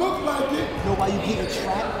 It don't look like it. Know why you getting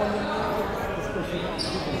trapped on the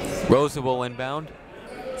Rosa will inbound.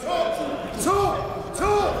 Come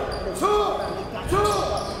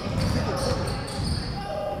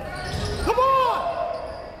on!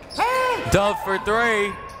 Hey! Dove for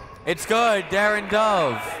three. It's good, Darren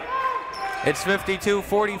Dove. It's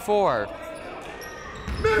 52-44.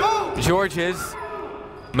 Georges,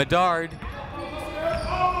 Medard.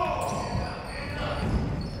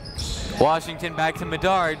 Washington back to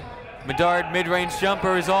Medard. Medard mid-range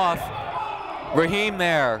jumper is off. Raheem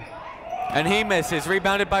there. And he misses,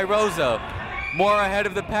 rebounded by Rosa. More ahead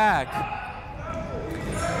of the pack.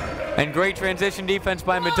 And great transition defense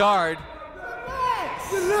by Medard.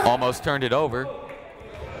 Almost turned it over.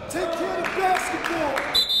 Take care of the basketball.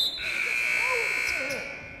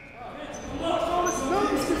 That's all this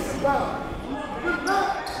nervousness is about.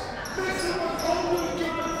 Relax. Listen what's home when you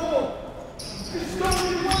get the ball. It's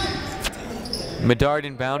going right. Medard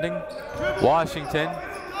inbounding. Washington.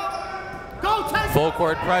 Full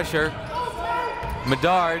court pressure.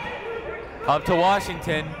 Medard up to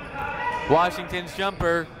Washington. Washington's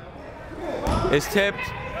jumper is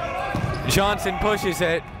tipped. Johnson pushes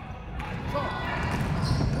it.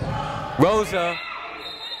 Rosa.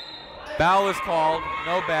 Foul is called.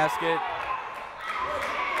 No basket.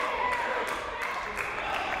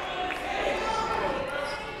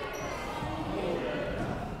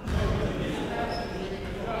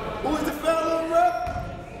 Who's the foul on, ref?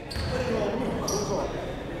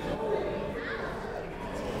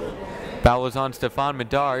 Foul is on Stephon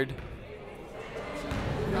Medard.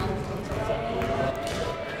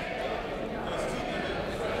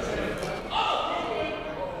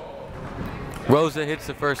 Rosa hits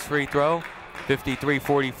the first free throw,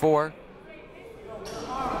 53-44.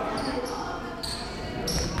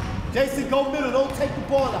 Jason, go middle. Don't take the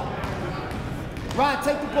ball out. Ryan,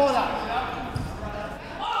 take the ball out.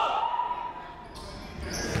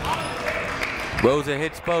 Rosa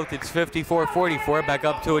hits both. It's 54-44. Back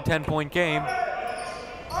up to a 10-point game.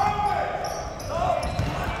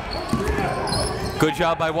 Good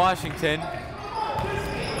job by Washington.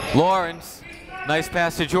 Lawrence, nice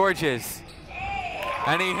pass to Georges.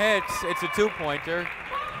 And he hits. It's a two-pointer.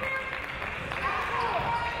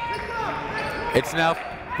 It's now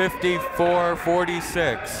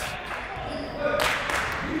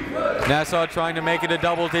 54-46. Nassau trying to make it a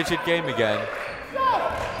double-digit game again.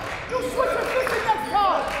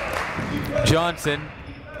 Johnson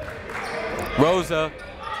Rosa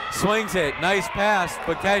swings it. Nice pass,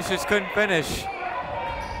 but Cash just couldn't finish.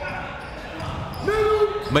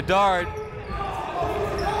 Medard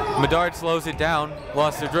slows it down.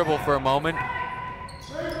 Lost the dribble for a moment.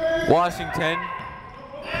 Washington.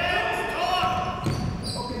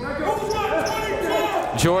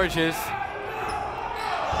 Georges.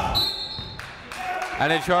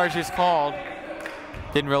 And a charge is called.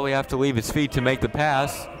 Didn't really have to leave his feet to make the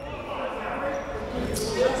pass.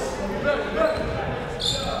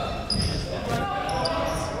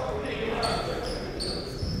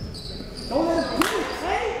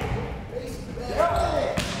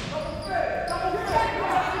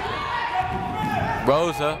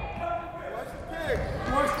 Rosa.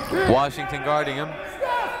 Washington guarding him.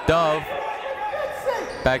 Dove.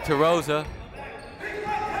 Back to Rosa.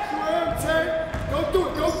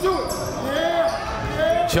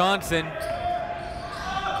 Johnson.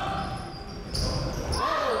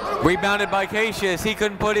 Rebounded by Cassius. He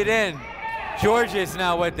couldn't put it in. Georges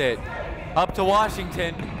now with it. Up to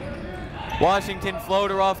Washington. Washington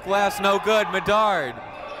floater off glass. No good. Medard.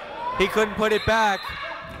 He couldn't put it back.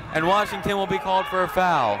 And Washington will be called for a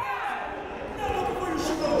foul.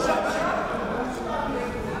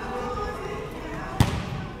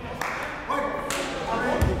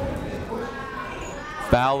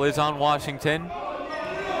 Foul is on Washington.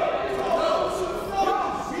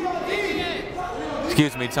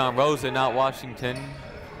 Excuse me, it's on Rosa, not Washington.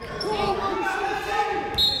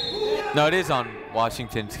 No, it is on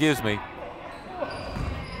Washington, excuse me.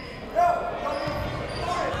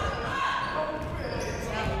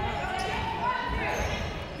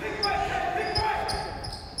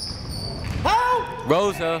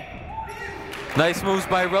 Rosa. Nice moves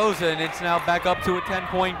by Rosa, and it's now back up to a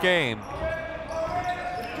 10-point game.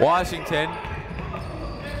 Washington.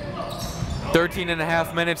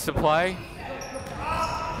 13.5 minutes to play.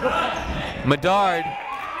 Medard.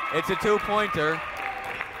 It's a two-pointer.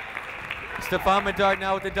 Stephon Medard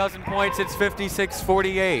now with a dozen points. It's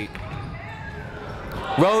 56-48.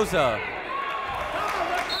 Rosa.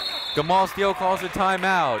 Gamal Steele calls a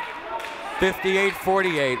timeout.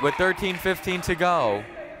 58-48 with 13:15 to go.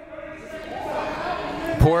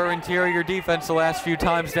 Poor interior defense the last few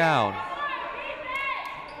times down.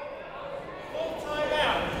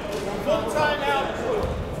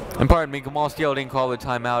 And pardon me, Gamal Steele didn't call the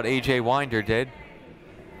timeout. A.J. Winder did.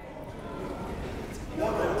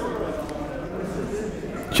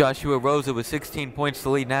 Joshua Rosa with 16 points to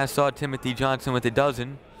lead Nassau. Timothy Johnson with a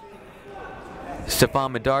dozen.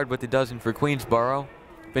 Stephon Medard with a dozen for Queensborough.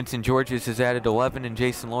 Vincent Georges has added 11 and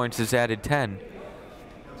Jason Lawrence has added 10.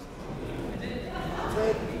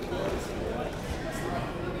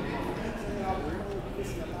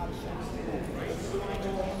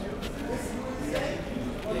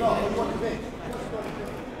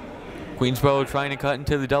 Queensborough trying to cut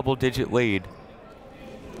into the double-digit lead.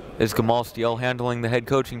 As Gamal Steele, handling the head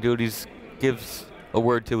coaching duties, gives a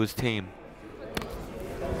word to his team.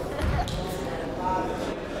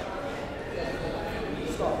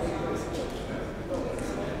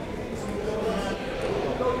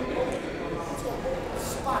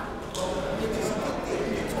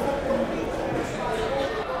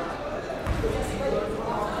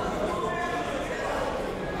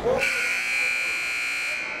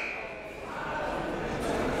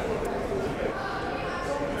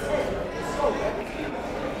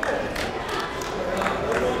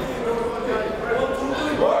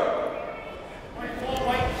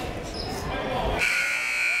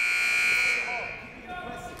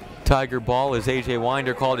 Tiger ball as A.J.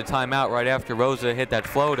 Winder called a timeout right after Rosa hit that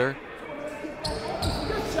floater.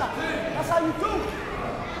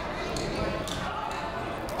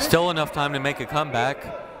 Still enough time to make a comeback.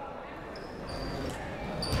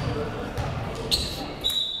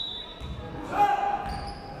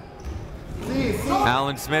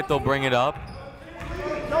 Alan Smith will bring it up.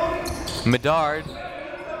 Medard.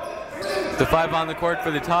 The 5 on the court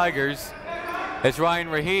for the Tigers. As Ryan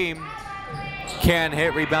Raheem can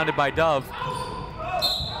hit, rebounded by Dove.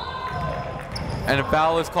 And a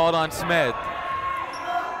foul is called on Smith.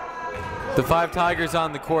 The 5 Tigers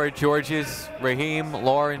on the court: Georges, Raheem,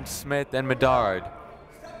 Lawrence, Smith, and Medard.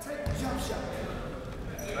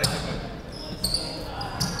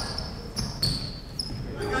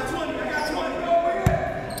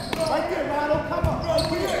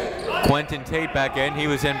 Quentin Tate back in, he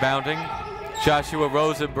was inbounding. Joshua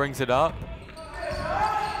Rosa brings it up.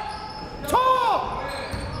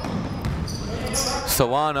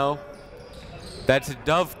 Solano. That's a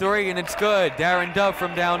Dove 3 and it's good. Darren Dove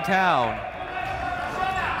from downtown.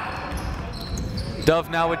 Dove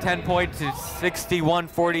now with 10 points. It's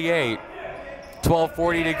 61-48.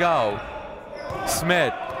 12:40 to go.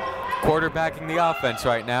 Smith quarterbacking the offense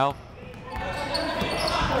right now.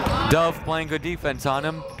 Dove playing good defense on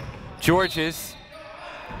him. Georges,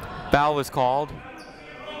 foul was called.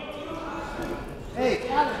 Hey,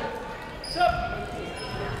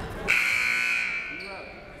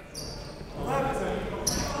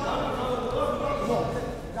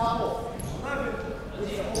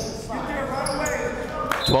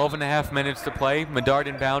 Twelve and a half minutes to play. Medard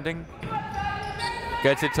inbounding.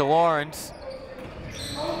 Gets it to Lawrence.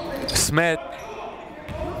 Smith.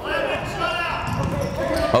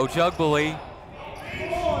 Ojugbali.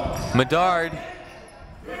 Medard.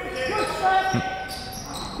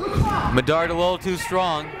 Medard a little too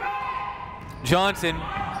strong. Johnson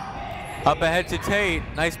up ahead to Tate.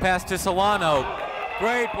 Nice pass to Solano.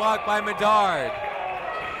 Great block by Medard.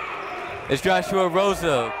 As Joshua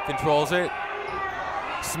Rosa controls it.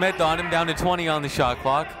 Smith on him, down to 20 on the shot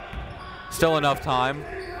clock. Still enough time.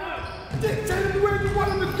 dictate where you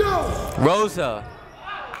want him to go. Rosa.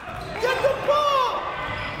 Get the ball.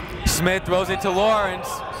 Smith throws it to Lawrence.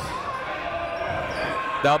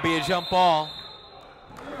 That'll be a jump ball.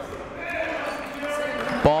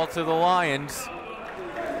 Ball to the Lions.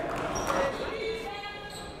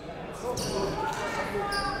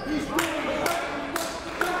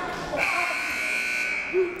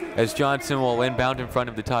 As Johnson will inbound in front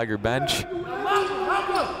of the Tiger bench.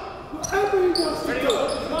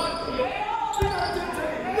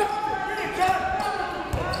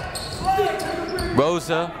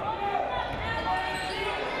 Rosa.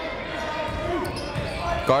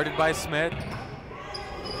 Guarded by Smith.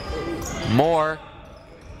 Moore.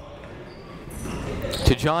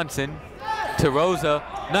 To Johnson. To Rosa.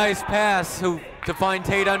 Nice pass to find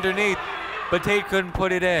Tate underneath, but Tate couldn't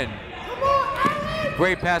put it in.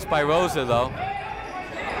 Great pass by Rosa though.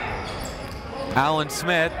 Alan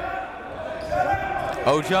Smith.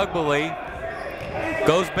 Ojugbali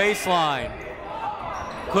goes baseline.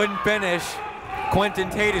 Couldn't finish. Quentin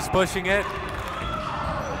Tate is pushing it.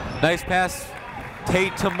 Nice pass.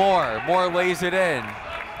 Tate to Moore. Moore lays it in.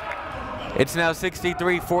 It's now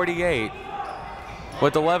 63-48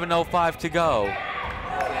 with 11:05 to go.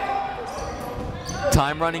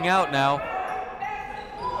 Time running out now.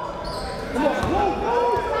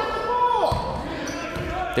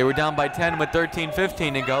 They were down by 10 with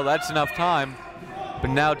 13:15 to go. That's enough time.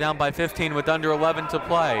 But now down by 15 with under 11 to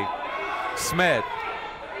play. Smith.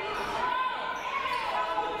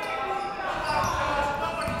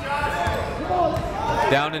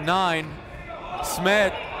 Down to 9.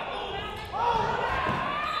 Smith.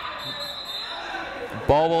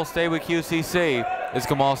 Ball will stay with QCC as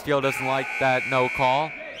Gamal Steele doesn't like that no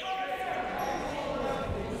call.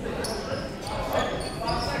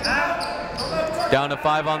 Down to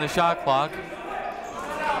 5 on the shot clock.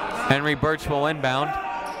 Henry Birch will inbound.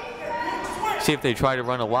 See if they try to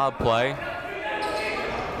run a lob play.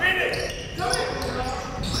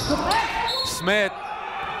 Smith.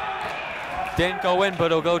 Didn't go in,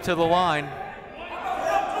 but he'll go to the line.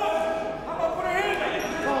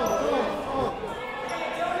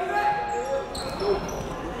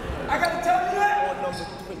 I gotta tell you that. Number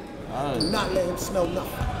 3. Do not let him smell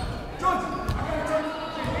nothing. Matter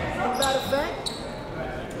of fact.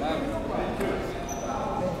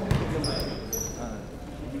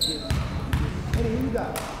 Hey, who you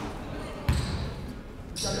got?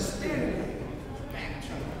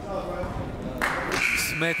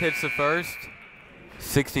 Smith hits the first.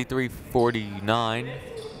 63-49.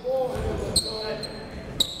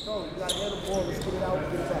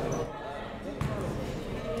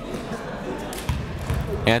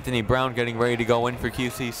 Anthony Brown getting ready to go in for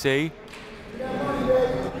QCC.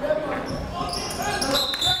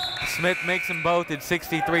 Smith makes them both at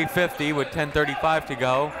 63-50 with 10:35 to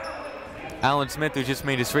go. Alan Smith, who just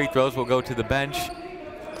made his free throws, will go to the bench.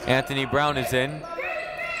 Anthony Brown is in.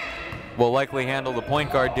 Will likely handle the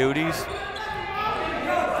point guard duties.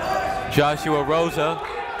 Joshua Rosa.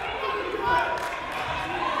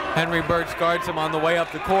 Henry Birch guards him on the way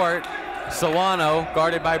up the court. Solano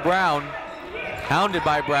guarded by Brown. Hounded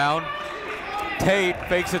by Brown. Tate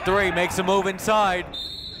fakes a 3, makes a move inside,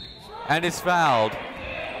 and is fouled.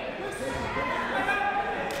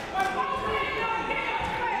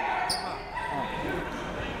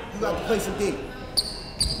 You got to play some D.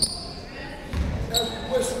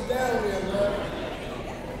 Whistle down there, man.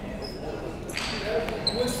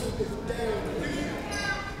 Whistle is down there.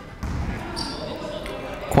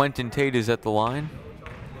 Quentin Tate is at the line.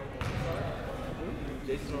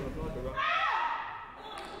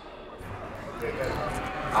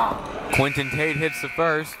 Quentin Tate hits the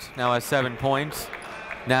first, now has 7 points.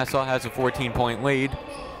 Nassau has a 14-point lead.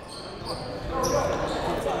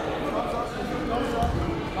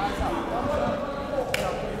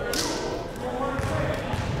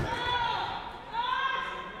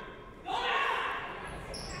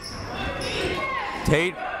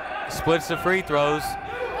 Tate splits the free throws.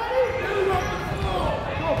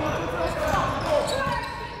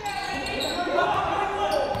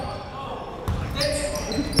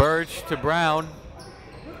 Birch to Brown.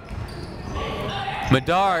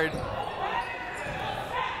 Medard.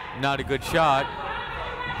 Not a good shot.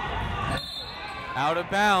 Out of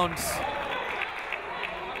bounds.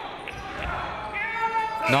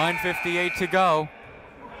 9:58 to go.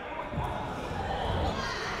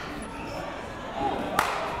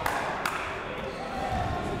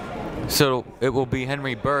 So it will be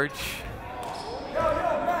Henry Birch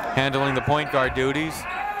handling the point guard duties.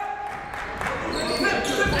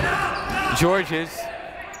 Georges.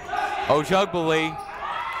 Ojugbali.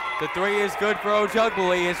 The three is good for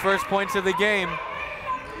Ojugbali, his first points of the game.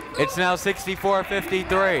 It's now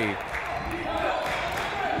 64-53.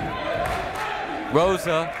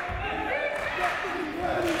 Rosa.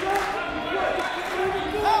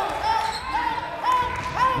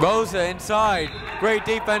 Rosa inside. Great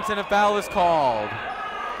defense and a foul is called.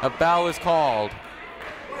 A foul is called.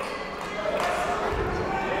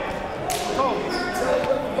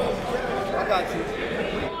 I got you.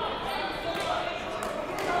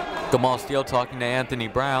 Gamal Steele talking to Anthony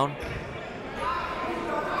Brown.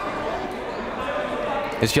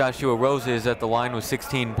 As Joshua Rosa is at the line with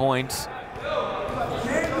 16 points.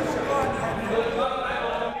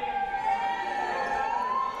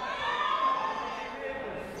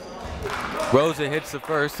 Rosa hits the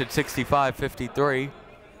first at 65-53.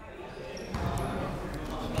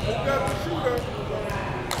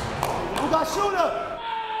 Who got shooter?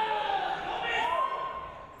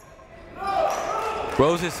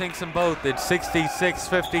 Rosa sinks them both at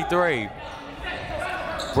 66-53.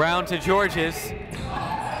 Brown to Georges.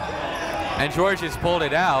 And Georges pulled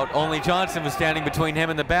it out. Only Johnson was standing between him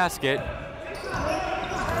and the basket.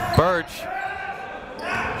 Birch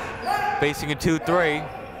facing a 2-3.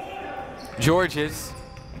 Georges.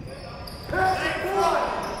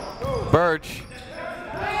 Birch.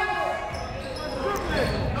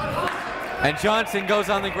 And Johnson goes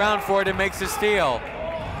on the ground for it and makes a steal.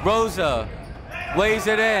 Rosa lays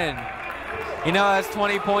it in. He now has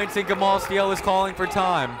 20 points and Gamal Steele is calling for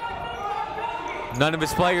time. None of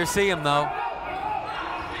his players see him though.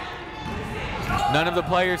 None of the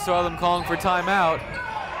players saw them calling for timeout.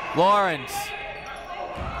 Lawrence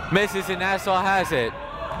misses and Nassau has it.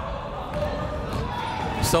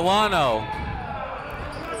 Solano.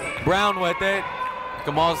 Brown with it.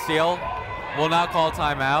 Gamal Steele will not call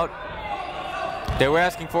timeout. They were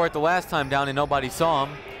asking for it the last time down and nobody saw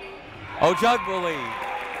him. Ojugbali.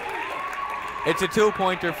 It's a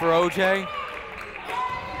two-pointer for OJ.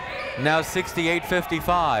 Now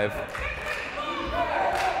 68-55.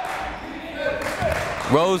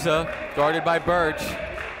 Rosa guarded by Birch.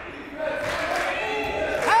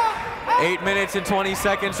 8 minutes and 20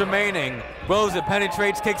 seconds remaining. Rosa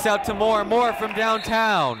penetrates, kicks out to Moore. Moore from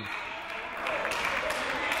downtown.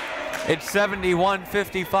 It's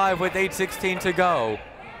 71-55 with 8:16 to go.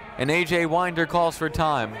 And AJ Winder calls for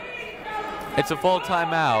time. It's a full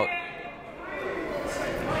timeout.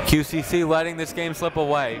 QCC letting this game slip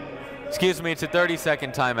away. Excuse me, it's a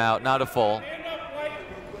 30-second timeout, not a full.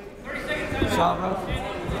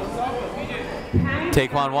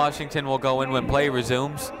 Taquan Washington will go in when play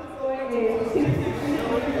resumes.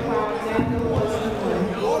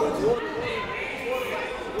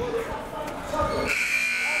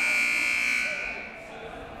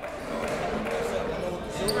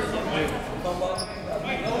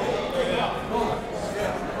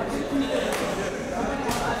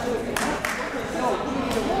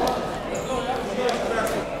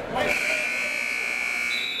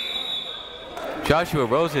 Joshua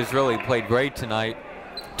Rosa has really played great tonight.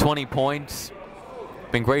 20 points.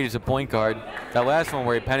 Been great as a point guard. That last one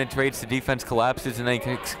where he penetrates, the defense collapses, and then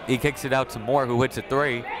he kicks it out to Moore, who hits a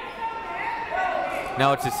three.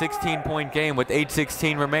 Now it's a 16-point game with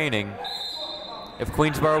 8:16 remaining. If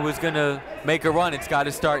Queensborough was going to make a run, it's got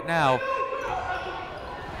to start now.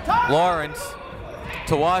 Lawrence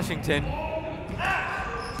to Washington.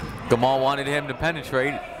 Gamal wanted him to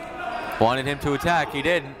penetrate, wanted him to attack. He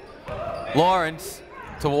didn't. Lawrence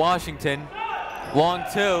to Washington. Long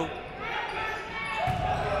two.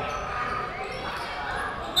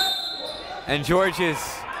 And Georges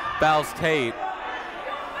fouls Tate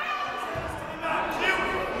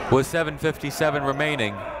with 7:57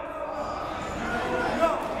 remaining.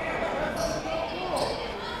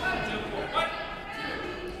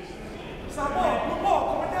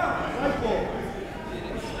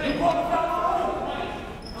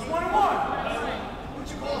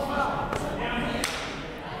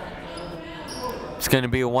 It's going to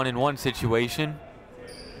be a 1-and-1 situation.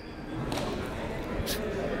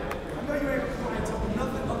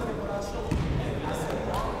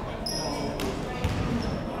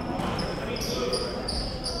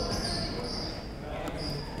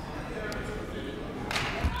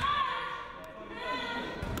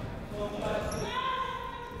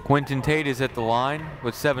 Quinton Tate is at the line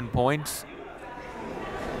with 7 points.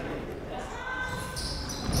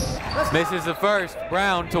 Misses the first.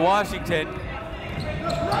 Brown to Washington.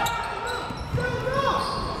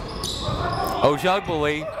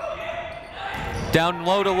 Ojugbali down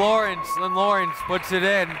low to Lawrence, and Lawrence puts it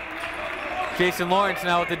in. Jason Lawrence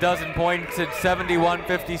now with a dozen points at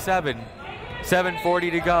 71-57.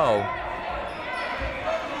 7:40 to go.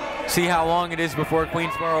 See how long it is before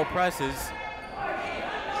Queensborough presses.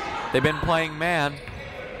 They've been playing man.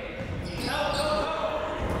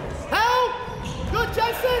 Help! Good,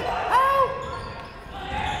 Jason! Help!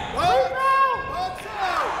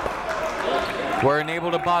 We're unable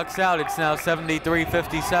to box out. It's now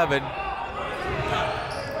 73-57.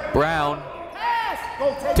 Brown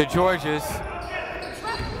to Georges.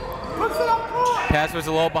 Pass was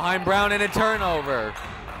a little behind Brown and a turnover.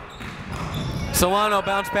 Solano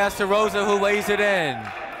bounce pass to Rosa, who lays it in.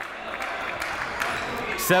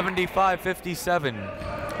 75-57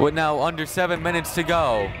 with now under 7 minutes to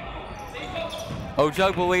go.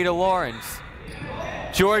 Ojugbali to Lawrence.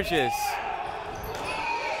 Georges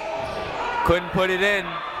couldn't put it in.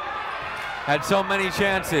 Had so many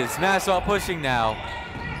chances. Nassau pushing now.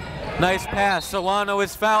 Nice pass. Solano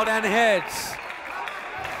is fouled and hits.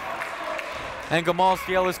 And Gamal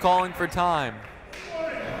Steele is calling for time.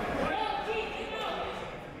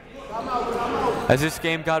 As this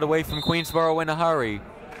game got away from Queensborough in a hurry,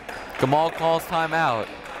 Gamal calls timeout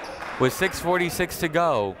with 6:46 to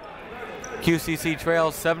go. QCC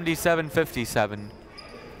trails 77-57.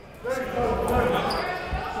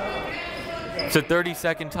 It's a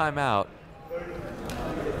 30-second timeout.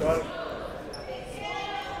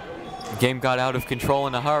 The game got out of control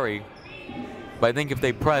in a hurry, but I think if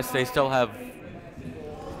they press, they still have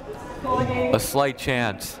a slight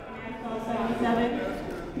chance.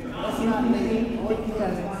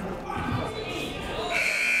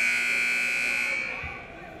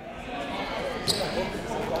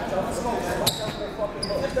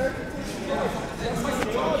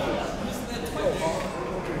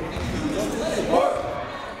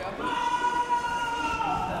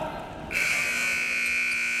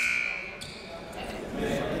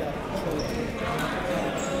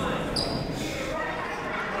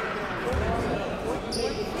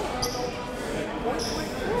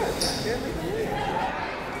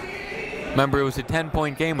 Remember, it was a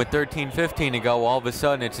 10-point game with 13:15 to go. All of a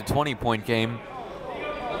sudden, it's a 20-point game.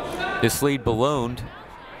 This lead ballooned.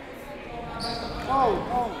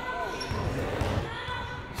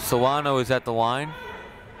 Solano is at the line.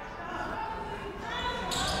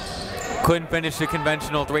 Couldn't finish the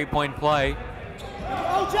conventional 3-point play.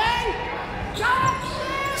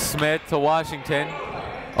 Smith to Washington.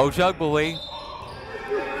 Ojugbali.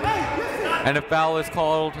 And a foul is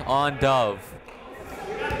called on Dove.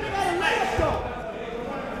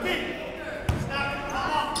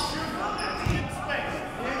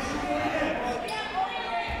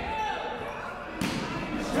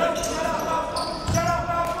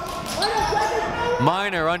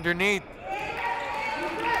 Minor underneath.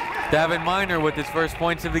 Davin Minor with his first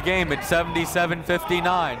points of the game at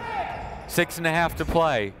 77-59. 6.5 to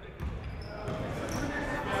play.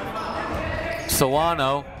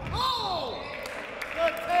 Solano.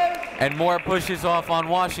 And more pushes off on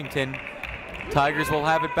Washington. Tigers will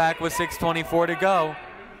have it back with 6:24 to go.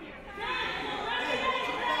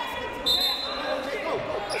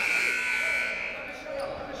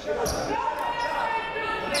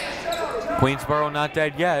 Queensborough not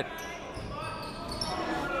dead yet.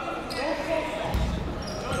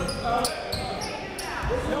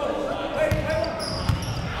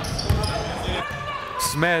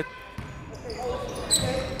 Smith.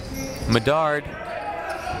 Medard.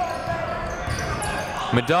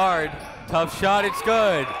 Medard, tough shot, it's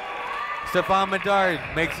good. Stephon Medard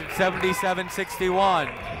makes it 77-61.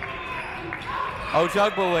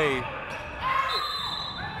 Ojugbali.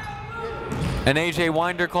 And AJ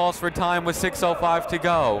Winder calls for time with 6:05 to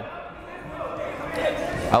go.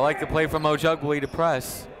 I like the play from Ojugbali to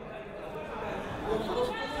press.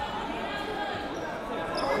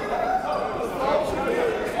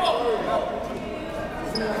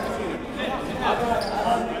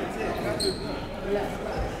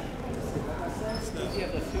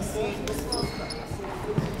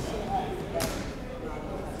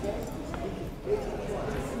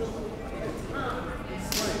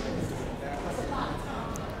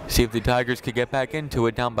 See if the Tigers could get back into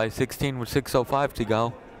it, down by 16 with 6:05 to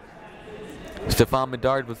go. Stephon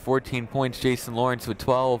Medard with 14 points, Jason Lawrence with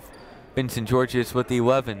 12, Vincent Georges with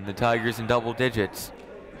 11, the Tigers in double digits.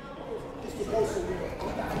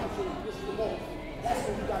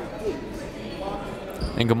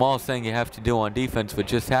 And Gamal saying you have to do on defense what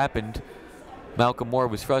just happened. Malcolm Moore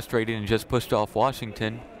was frustrated and just pushed off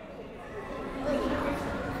Washington.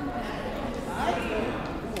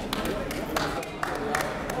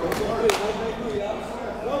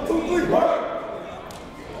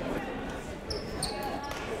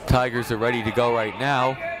 Tigers are ready to go right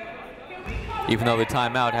now, even though the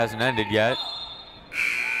timeout hasn't ended yet.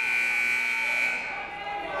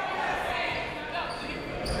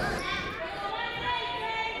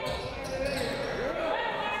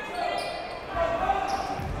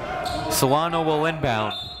 Solano will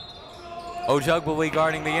inbound. Ojugbuli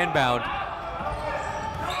guarding the inbound.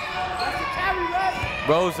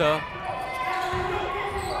 Rosa.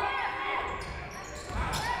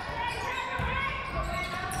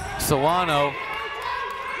 Solano.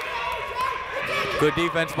 Good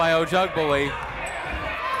defense by Ojugbuli.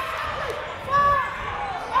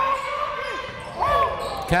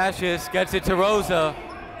 Cassius gets it to Rosa.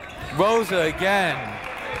 Rosa again.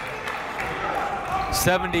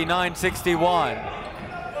 79-61.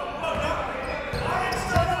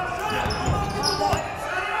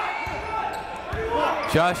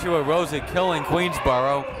 Joshua Rosa killing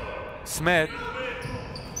Queensborough. Smith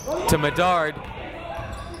to Medard.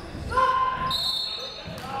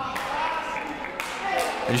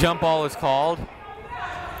 The jump ball is called.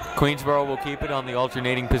 Queensborough will keep it on the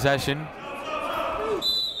alternating possession.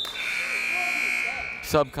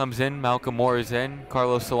 Sub comes in, Malcolm Moore is in,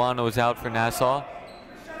 Carlos Solano is out for Nassau.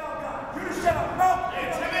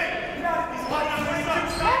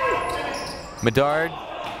 Medard,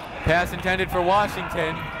 pass intended for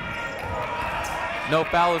Washington. No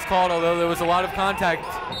foul is called, although there was a lot of contact.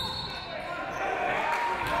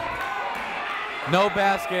 No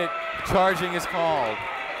basket, charging is called.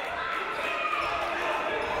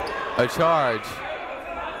 A charge.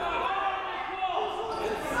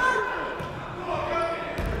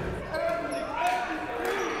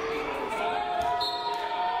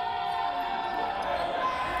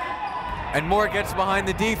 And Moore gets behind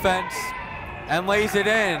the defense and lays it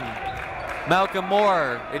in. Malcolm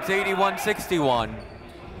Moore, it's 81-61.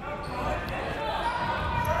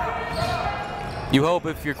 You hope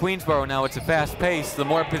if you're Queensborough now, it's a fast pace. The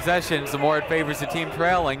more possessions, the more it favors the team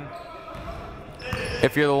trailing.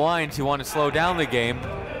 If you're the Lions, you want to slow down the game.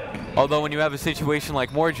 Although when you have a situation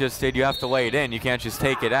like Moore just did, you have to lay it in. You can't just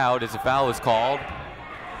take it out as a foul is called.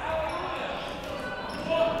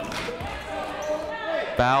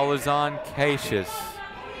 Foul is on Cassius.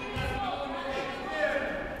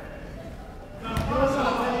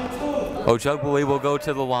 Ojugbuli will go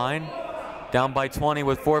to the line, down by 20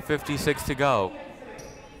 with 4:56 to go.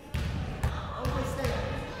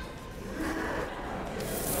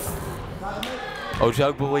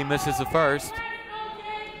 Ojugbuli misses the first.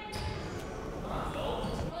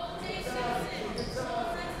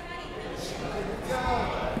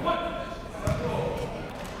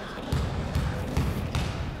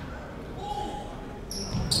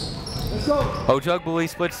 Ojugbuli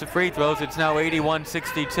splits the free throws. It's now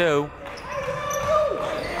 81-62.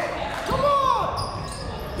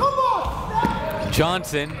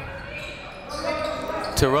 Johnson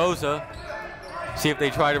to Rosa. See if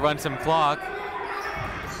they try to run some clock.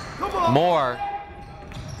 Moore.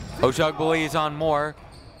 Ojugbuli is on Moore.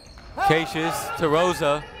 Cassius to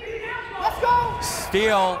Rosa.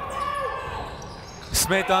 Steele.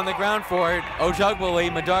 Smith on the ground for it. Ojugbuli.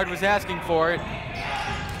 Medard was asking for it.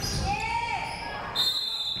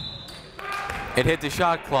 It hit the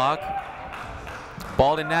shot clock.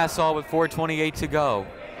 Ball to Nassau with 4:28 to go.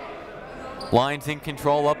 Lions in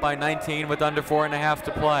control, up by 19 with under 4.5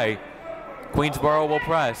 to play. Queensborough will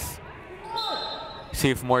press. See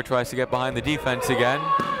if Moore tries to get behind the defense again.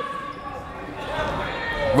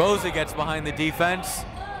 Rosa gets behind the defense,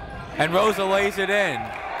 and Rosa lays it in.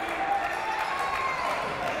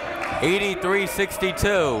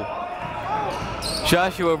 83-62.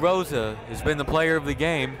 Joshua Rosa has been the player of the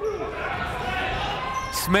game.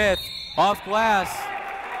 Smith off glass,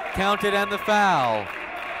 counted and the foul.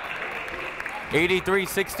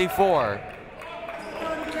 83-64.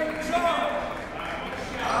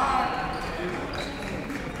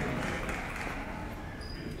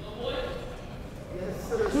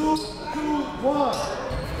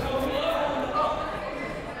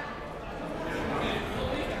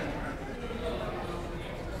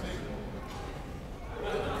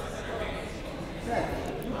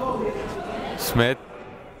 Smith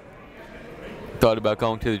thought about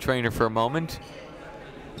going to the trainer for a moment.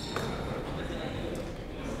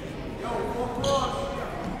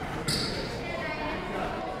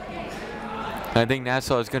 I think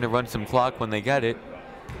Nassau is going to run some clock when they get it.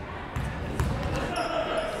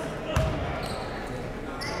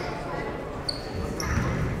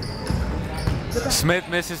 Smith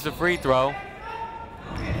misses the free throw.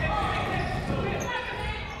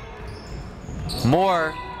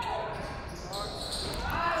 Moore.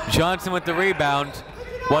 Johnson with the rebound.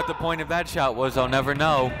 What the point of that shot was, I'll never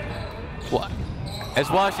know.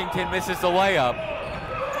 As Washington misses the layup.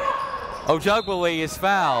 Ojugbali is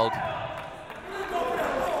fouled.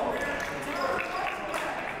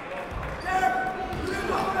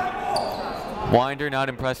 Winder not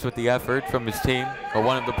impressed with the effort from his team, or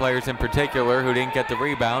one of the players in particular who didn't get the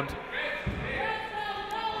rebound.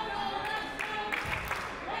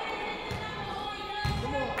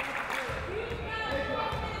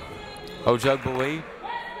 Ojugbali.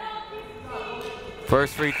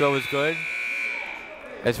 First free throw is good,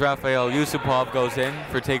 as Rafael Yusupov goes in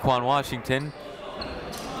for Taquan Washington.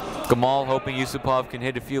 Gamal hoping Yusupov can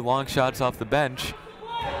hit a few long shots off the bench.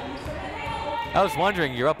 I was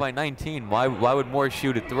wondering, you're up by 19. Why would Moore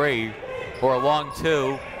shoot a 3 or a long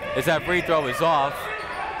 2 as that free throw is off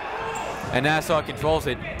and Nassau controls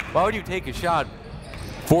it? Why would you take a shot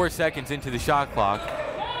 4 seconds into the shot clock?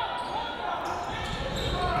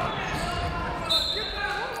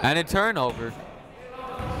 And a turnover.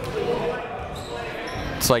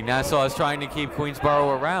 It's like Nassau is trying to keep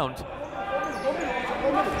Queensborough around.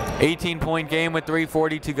 18-point game with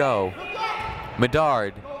 3:40 to go.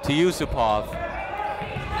 Medard to Yusupov.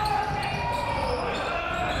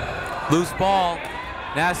 Loose ball.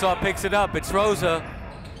 Nassau picks it up. It's Rosa.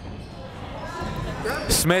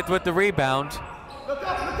 Smith with the rebound.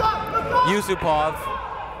 Yusupov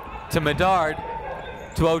to Medard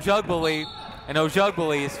to Ojugbali, and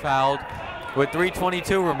Ojugbali is fouled with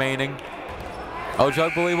 3:22 remaining.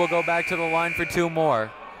 Ojugbali will go back to the line for 2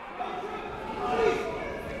 more.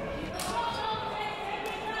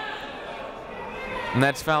 And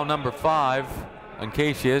that's foul number 5 on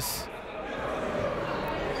Cassius.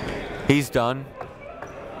 He's done.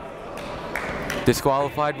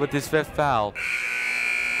 Disqualified with his 5th foul.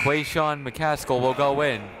 Quayshawn McCaskill will go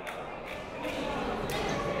in,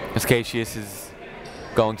 as Cassius is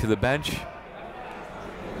going to the bench.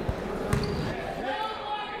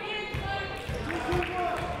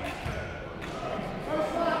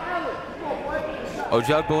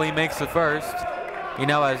 Ojugbali makes the first. He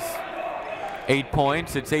now has 8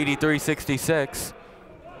 points. It's 83-66.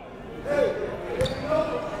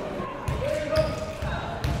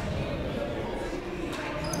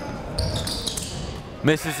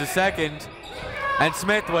 Misses the second, and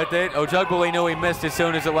Smith with it. Ojugbali knew he missed as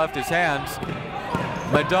soon as it left his hands.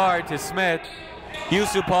 Medard to Smith.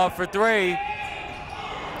 Yusupov for 3.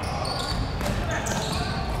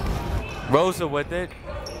 Rosa with it.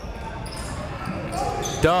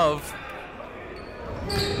 Dove.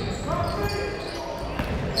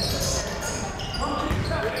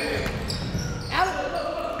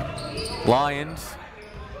 Lions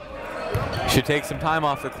should take some time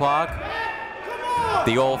off the clock.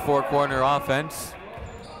 The old 4-corner offense.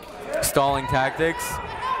 Stalling tactics.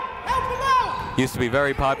 Used to be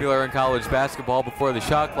very popular in college basketball before the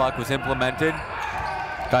shot clock was implemented.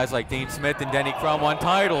 Guys like Dean Smith and Denny Crum won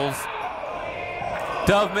titles.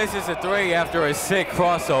 Dove misses a 3 after a sick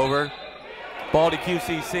crossover. Ball to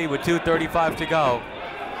QCC with 2:35 to go.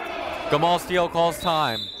 Gamal Steele calls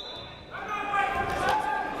time.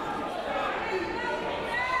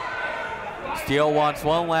 Steele wants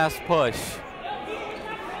one last push.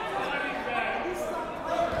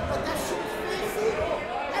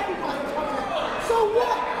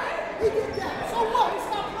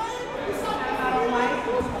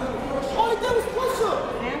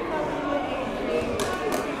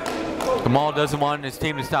 Gamal doesn't want his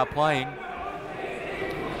team to stop playing.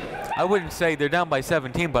 I wouldn't say they're down by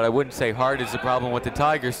 17, but I wouldn't say hard is the problem with the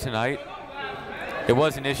Tigers tonight. It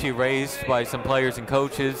was an issue raised by some players and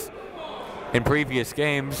coaches in previous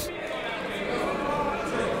games.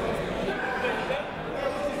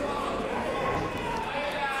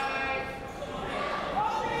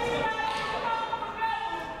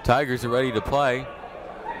 Tigers are ready to play.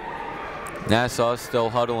 Nassau still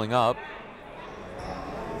huddling up.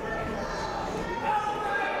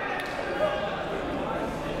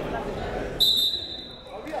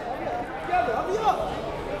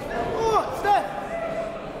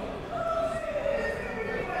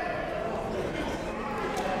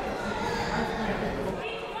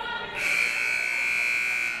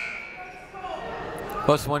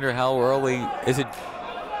 Must wonder how early is it?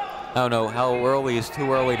 I don't know, how early is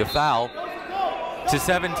too early to foul. It's a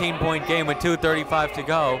 17-point game with 2:35 to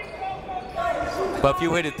go. But if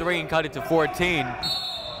you hit a 3 and cut it to 14,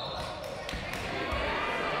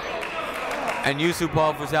 and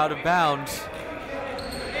Yusupov was out of bounds.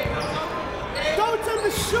 Don't tell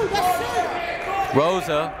him to shoot, that's it.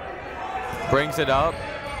 Rosa Brings it up.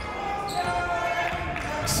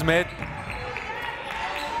 Smith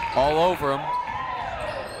all over him.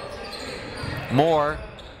 Moore.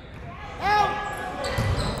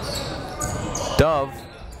 Dove.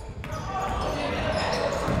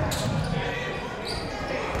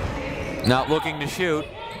 Not looking to shoot.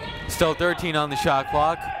 Still 13 on the shot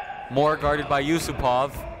clock. Moore guarded by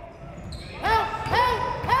Yusupov.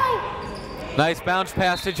 Nice bounce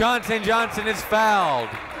pass to Johnson. Johnson is fouled.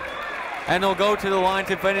 And he'll go to the line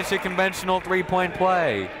to finish a conventional three-point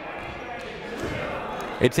play.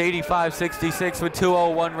 It's 85-66 with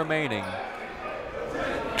 2:01 remaining.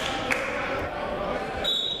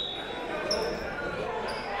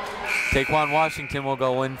 Taquan Washington will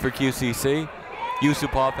go in for QCC.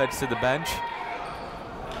 Yusupov heads to the bench.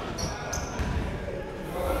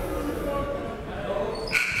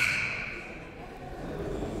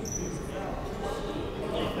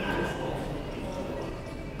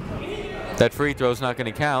 That free throw's not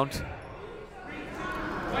going to count.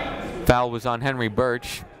 Foul was on Henry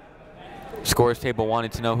Birch. Scores table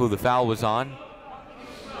wanted to know who the foul was on.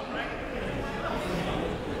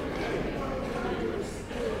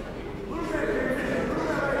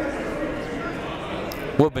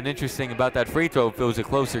 Would have been interesting about that free throw if it was a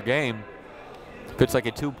closer game. If it's like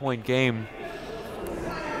a 2-point game,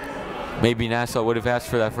 maybe Nassau would have asked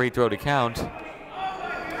for that free throw to count.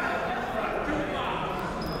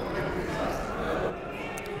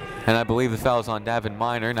 And I believe the foul's on Davin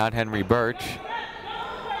Minor, not Henry Birch.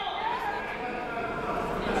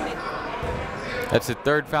 That's the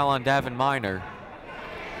third foul on Davin Minor.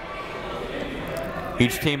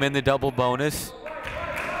 Each team in the double bonus.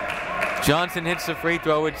 Johnson hits the free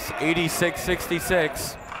throw. It's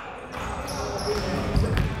 86-66.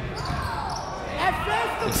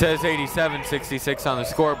 It says 87-66 on the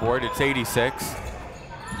scoreboard. It's 86.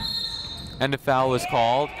 And the foul is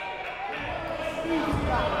called.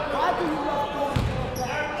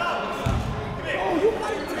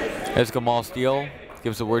 As Gamal Steele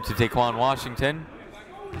gives the word to Taquan Washington.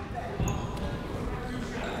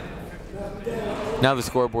 Now the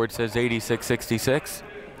scoreboard says 86-66.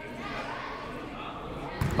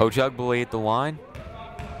 Ojugbali at the line.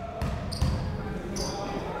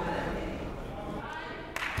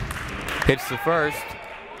 Hits the first.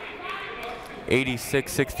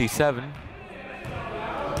 86-67.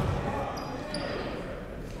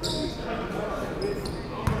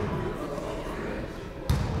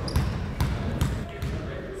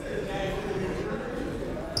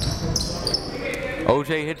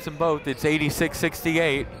 OJ hits them both. It's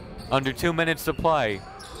 86-68. Under 2 minutes to play.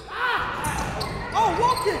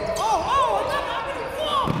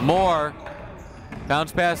 Moore.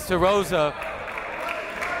 Bounce pass to Rosa.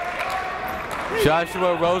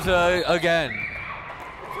 Joshua Rosa again.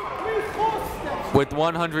 With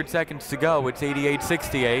 100 seconds to go, it's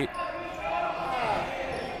 88-68.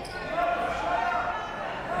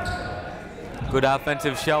 Good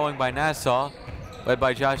offensive showing by Nassau, led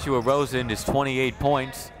by Joshua Rosa in his 28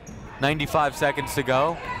 points. 95 seconds to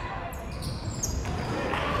go.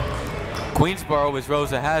 Queensborough, as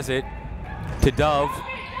Rosa has it, to Dove.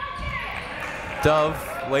 Dove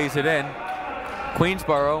lays it in.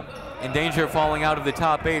 Queensborough in danger of falling out of the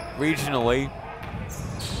top 8 regionally.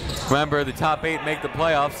 Remember, the top 8 make the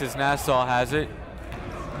playoffs as Nassau has it.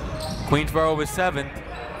 Queensborough was 7th,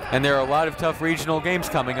 and there are a lot of tough regional games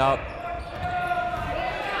coming up.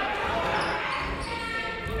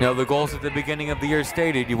 You know, the goals at the beginning of the year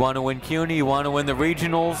stated, you want to win CUNY, you want to win the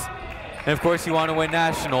regionals, and of course you want to win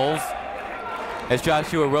nationals. As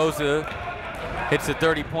Joshua Rosa hits the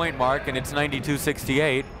 30-point mark, and it's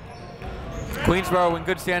 92-68. Queensborough in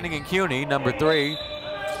good standing in CUNY, number 3,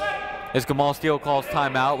 as Gamal Steele calls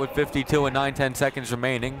timeout with 52 and 9/10 seconds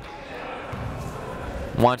remaining.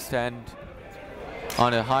 Wants to end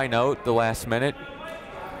on a high note the last minute.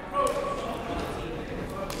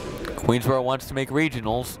 Queensborough wants to make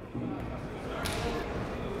regionals.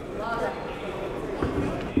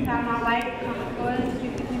 Timeout right, scores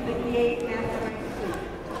 52-58, Nassau.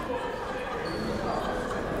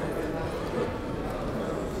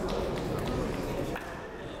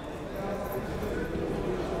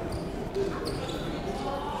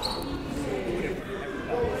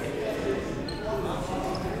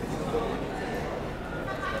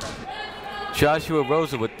 Joshua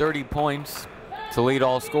Rosa with 30 points to lead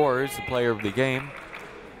all scorers, the player of the game.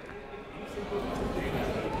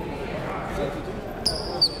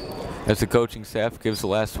 As the coaching staff gives the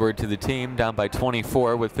last word to the team, down by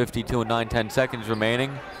 24 with 52 and 9/10 seconds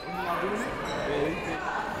remaining.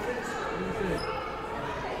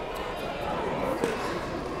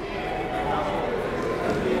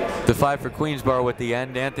 The 5 for Queensborough at the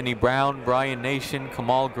end: Anthony Brown, Brian Nation,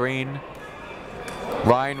 Kamal Green,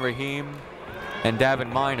 Ryan Raheem, and Davin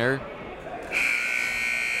Miner.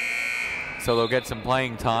 So they'll get some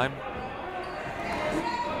playing time.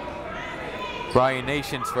 Brian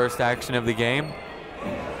Nation's first action of the game.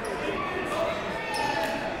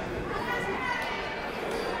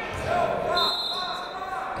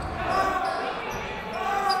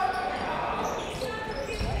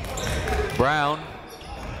 Brown,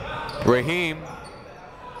 Raheem,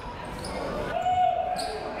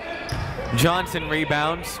 Johnson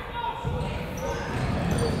rebounds.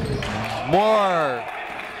 More.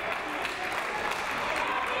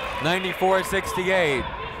 94-68.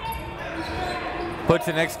 Puts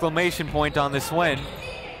an exclamation point on this win.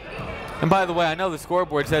 And by the way, I know the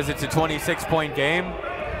scoreboard says it's a 26-point game,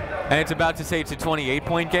 and it's about to say it's a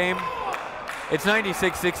 28-point game. It's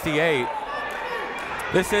 96-68.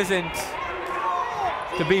 This isn't,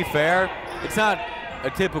 to be fair, it's not a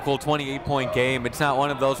typical 28-point game. It's not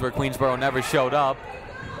one of those where Queensborough never showed up.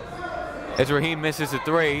 As Raheem misses a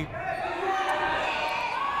 3.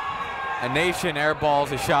 And Nation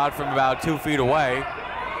airballs a shot from about 2 feet away.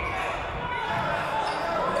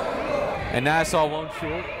 And Nassau won't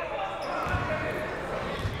shoot.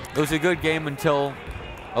 It was a good game until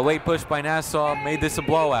a late push by Nassau made this a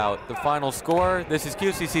blowout. The final score, this is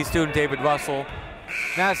QCC student David Russell.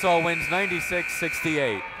 Nassau wins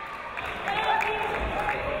 96-68.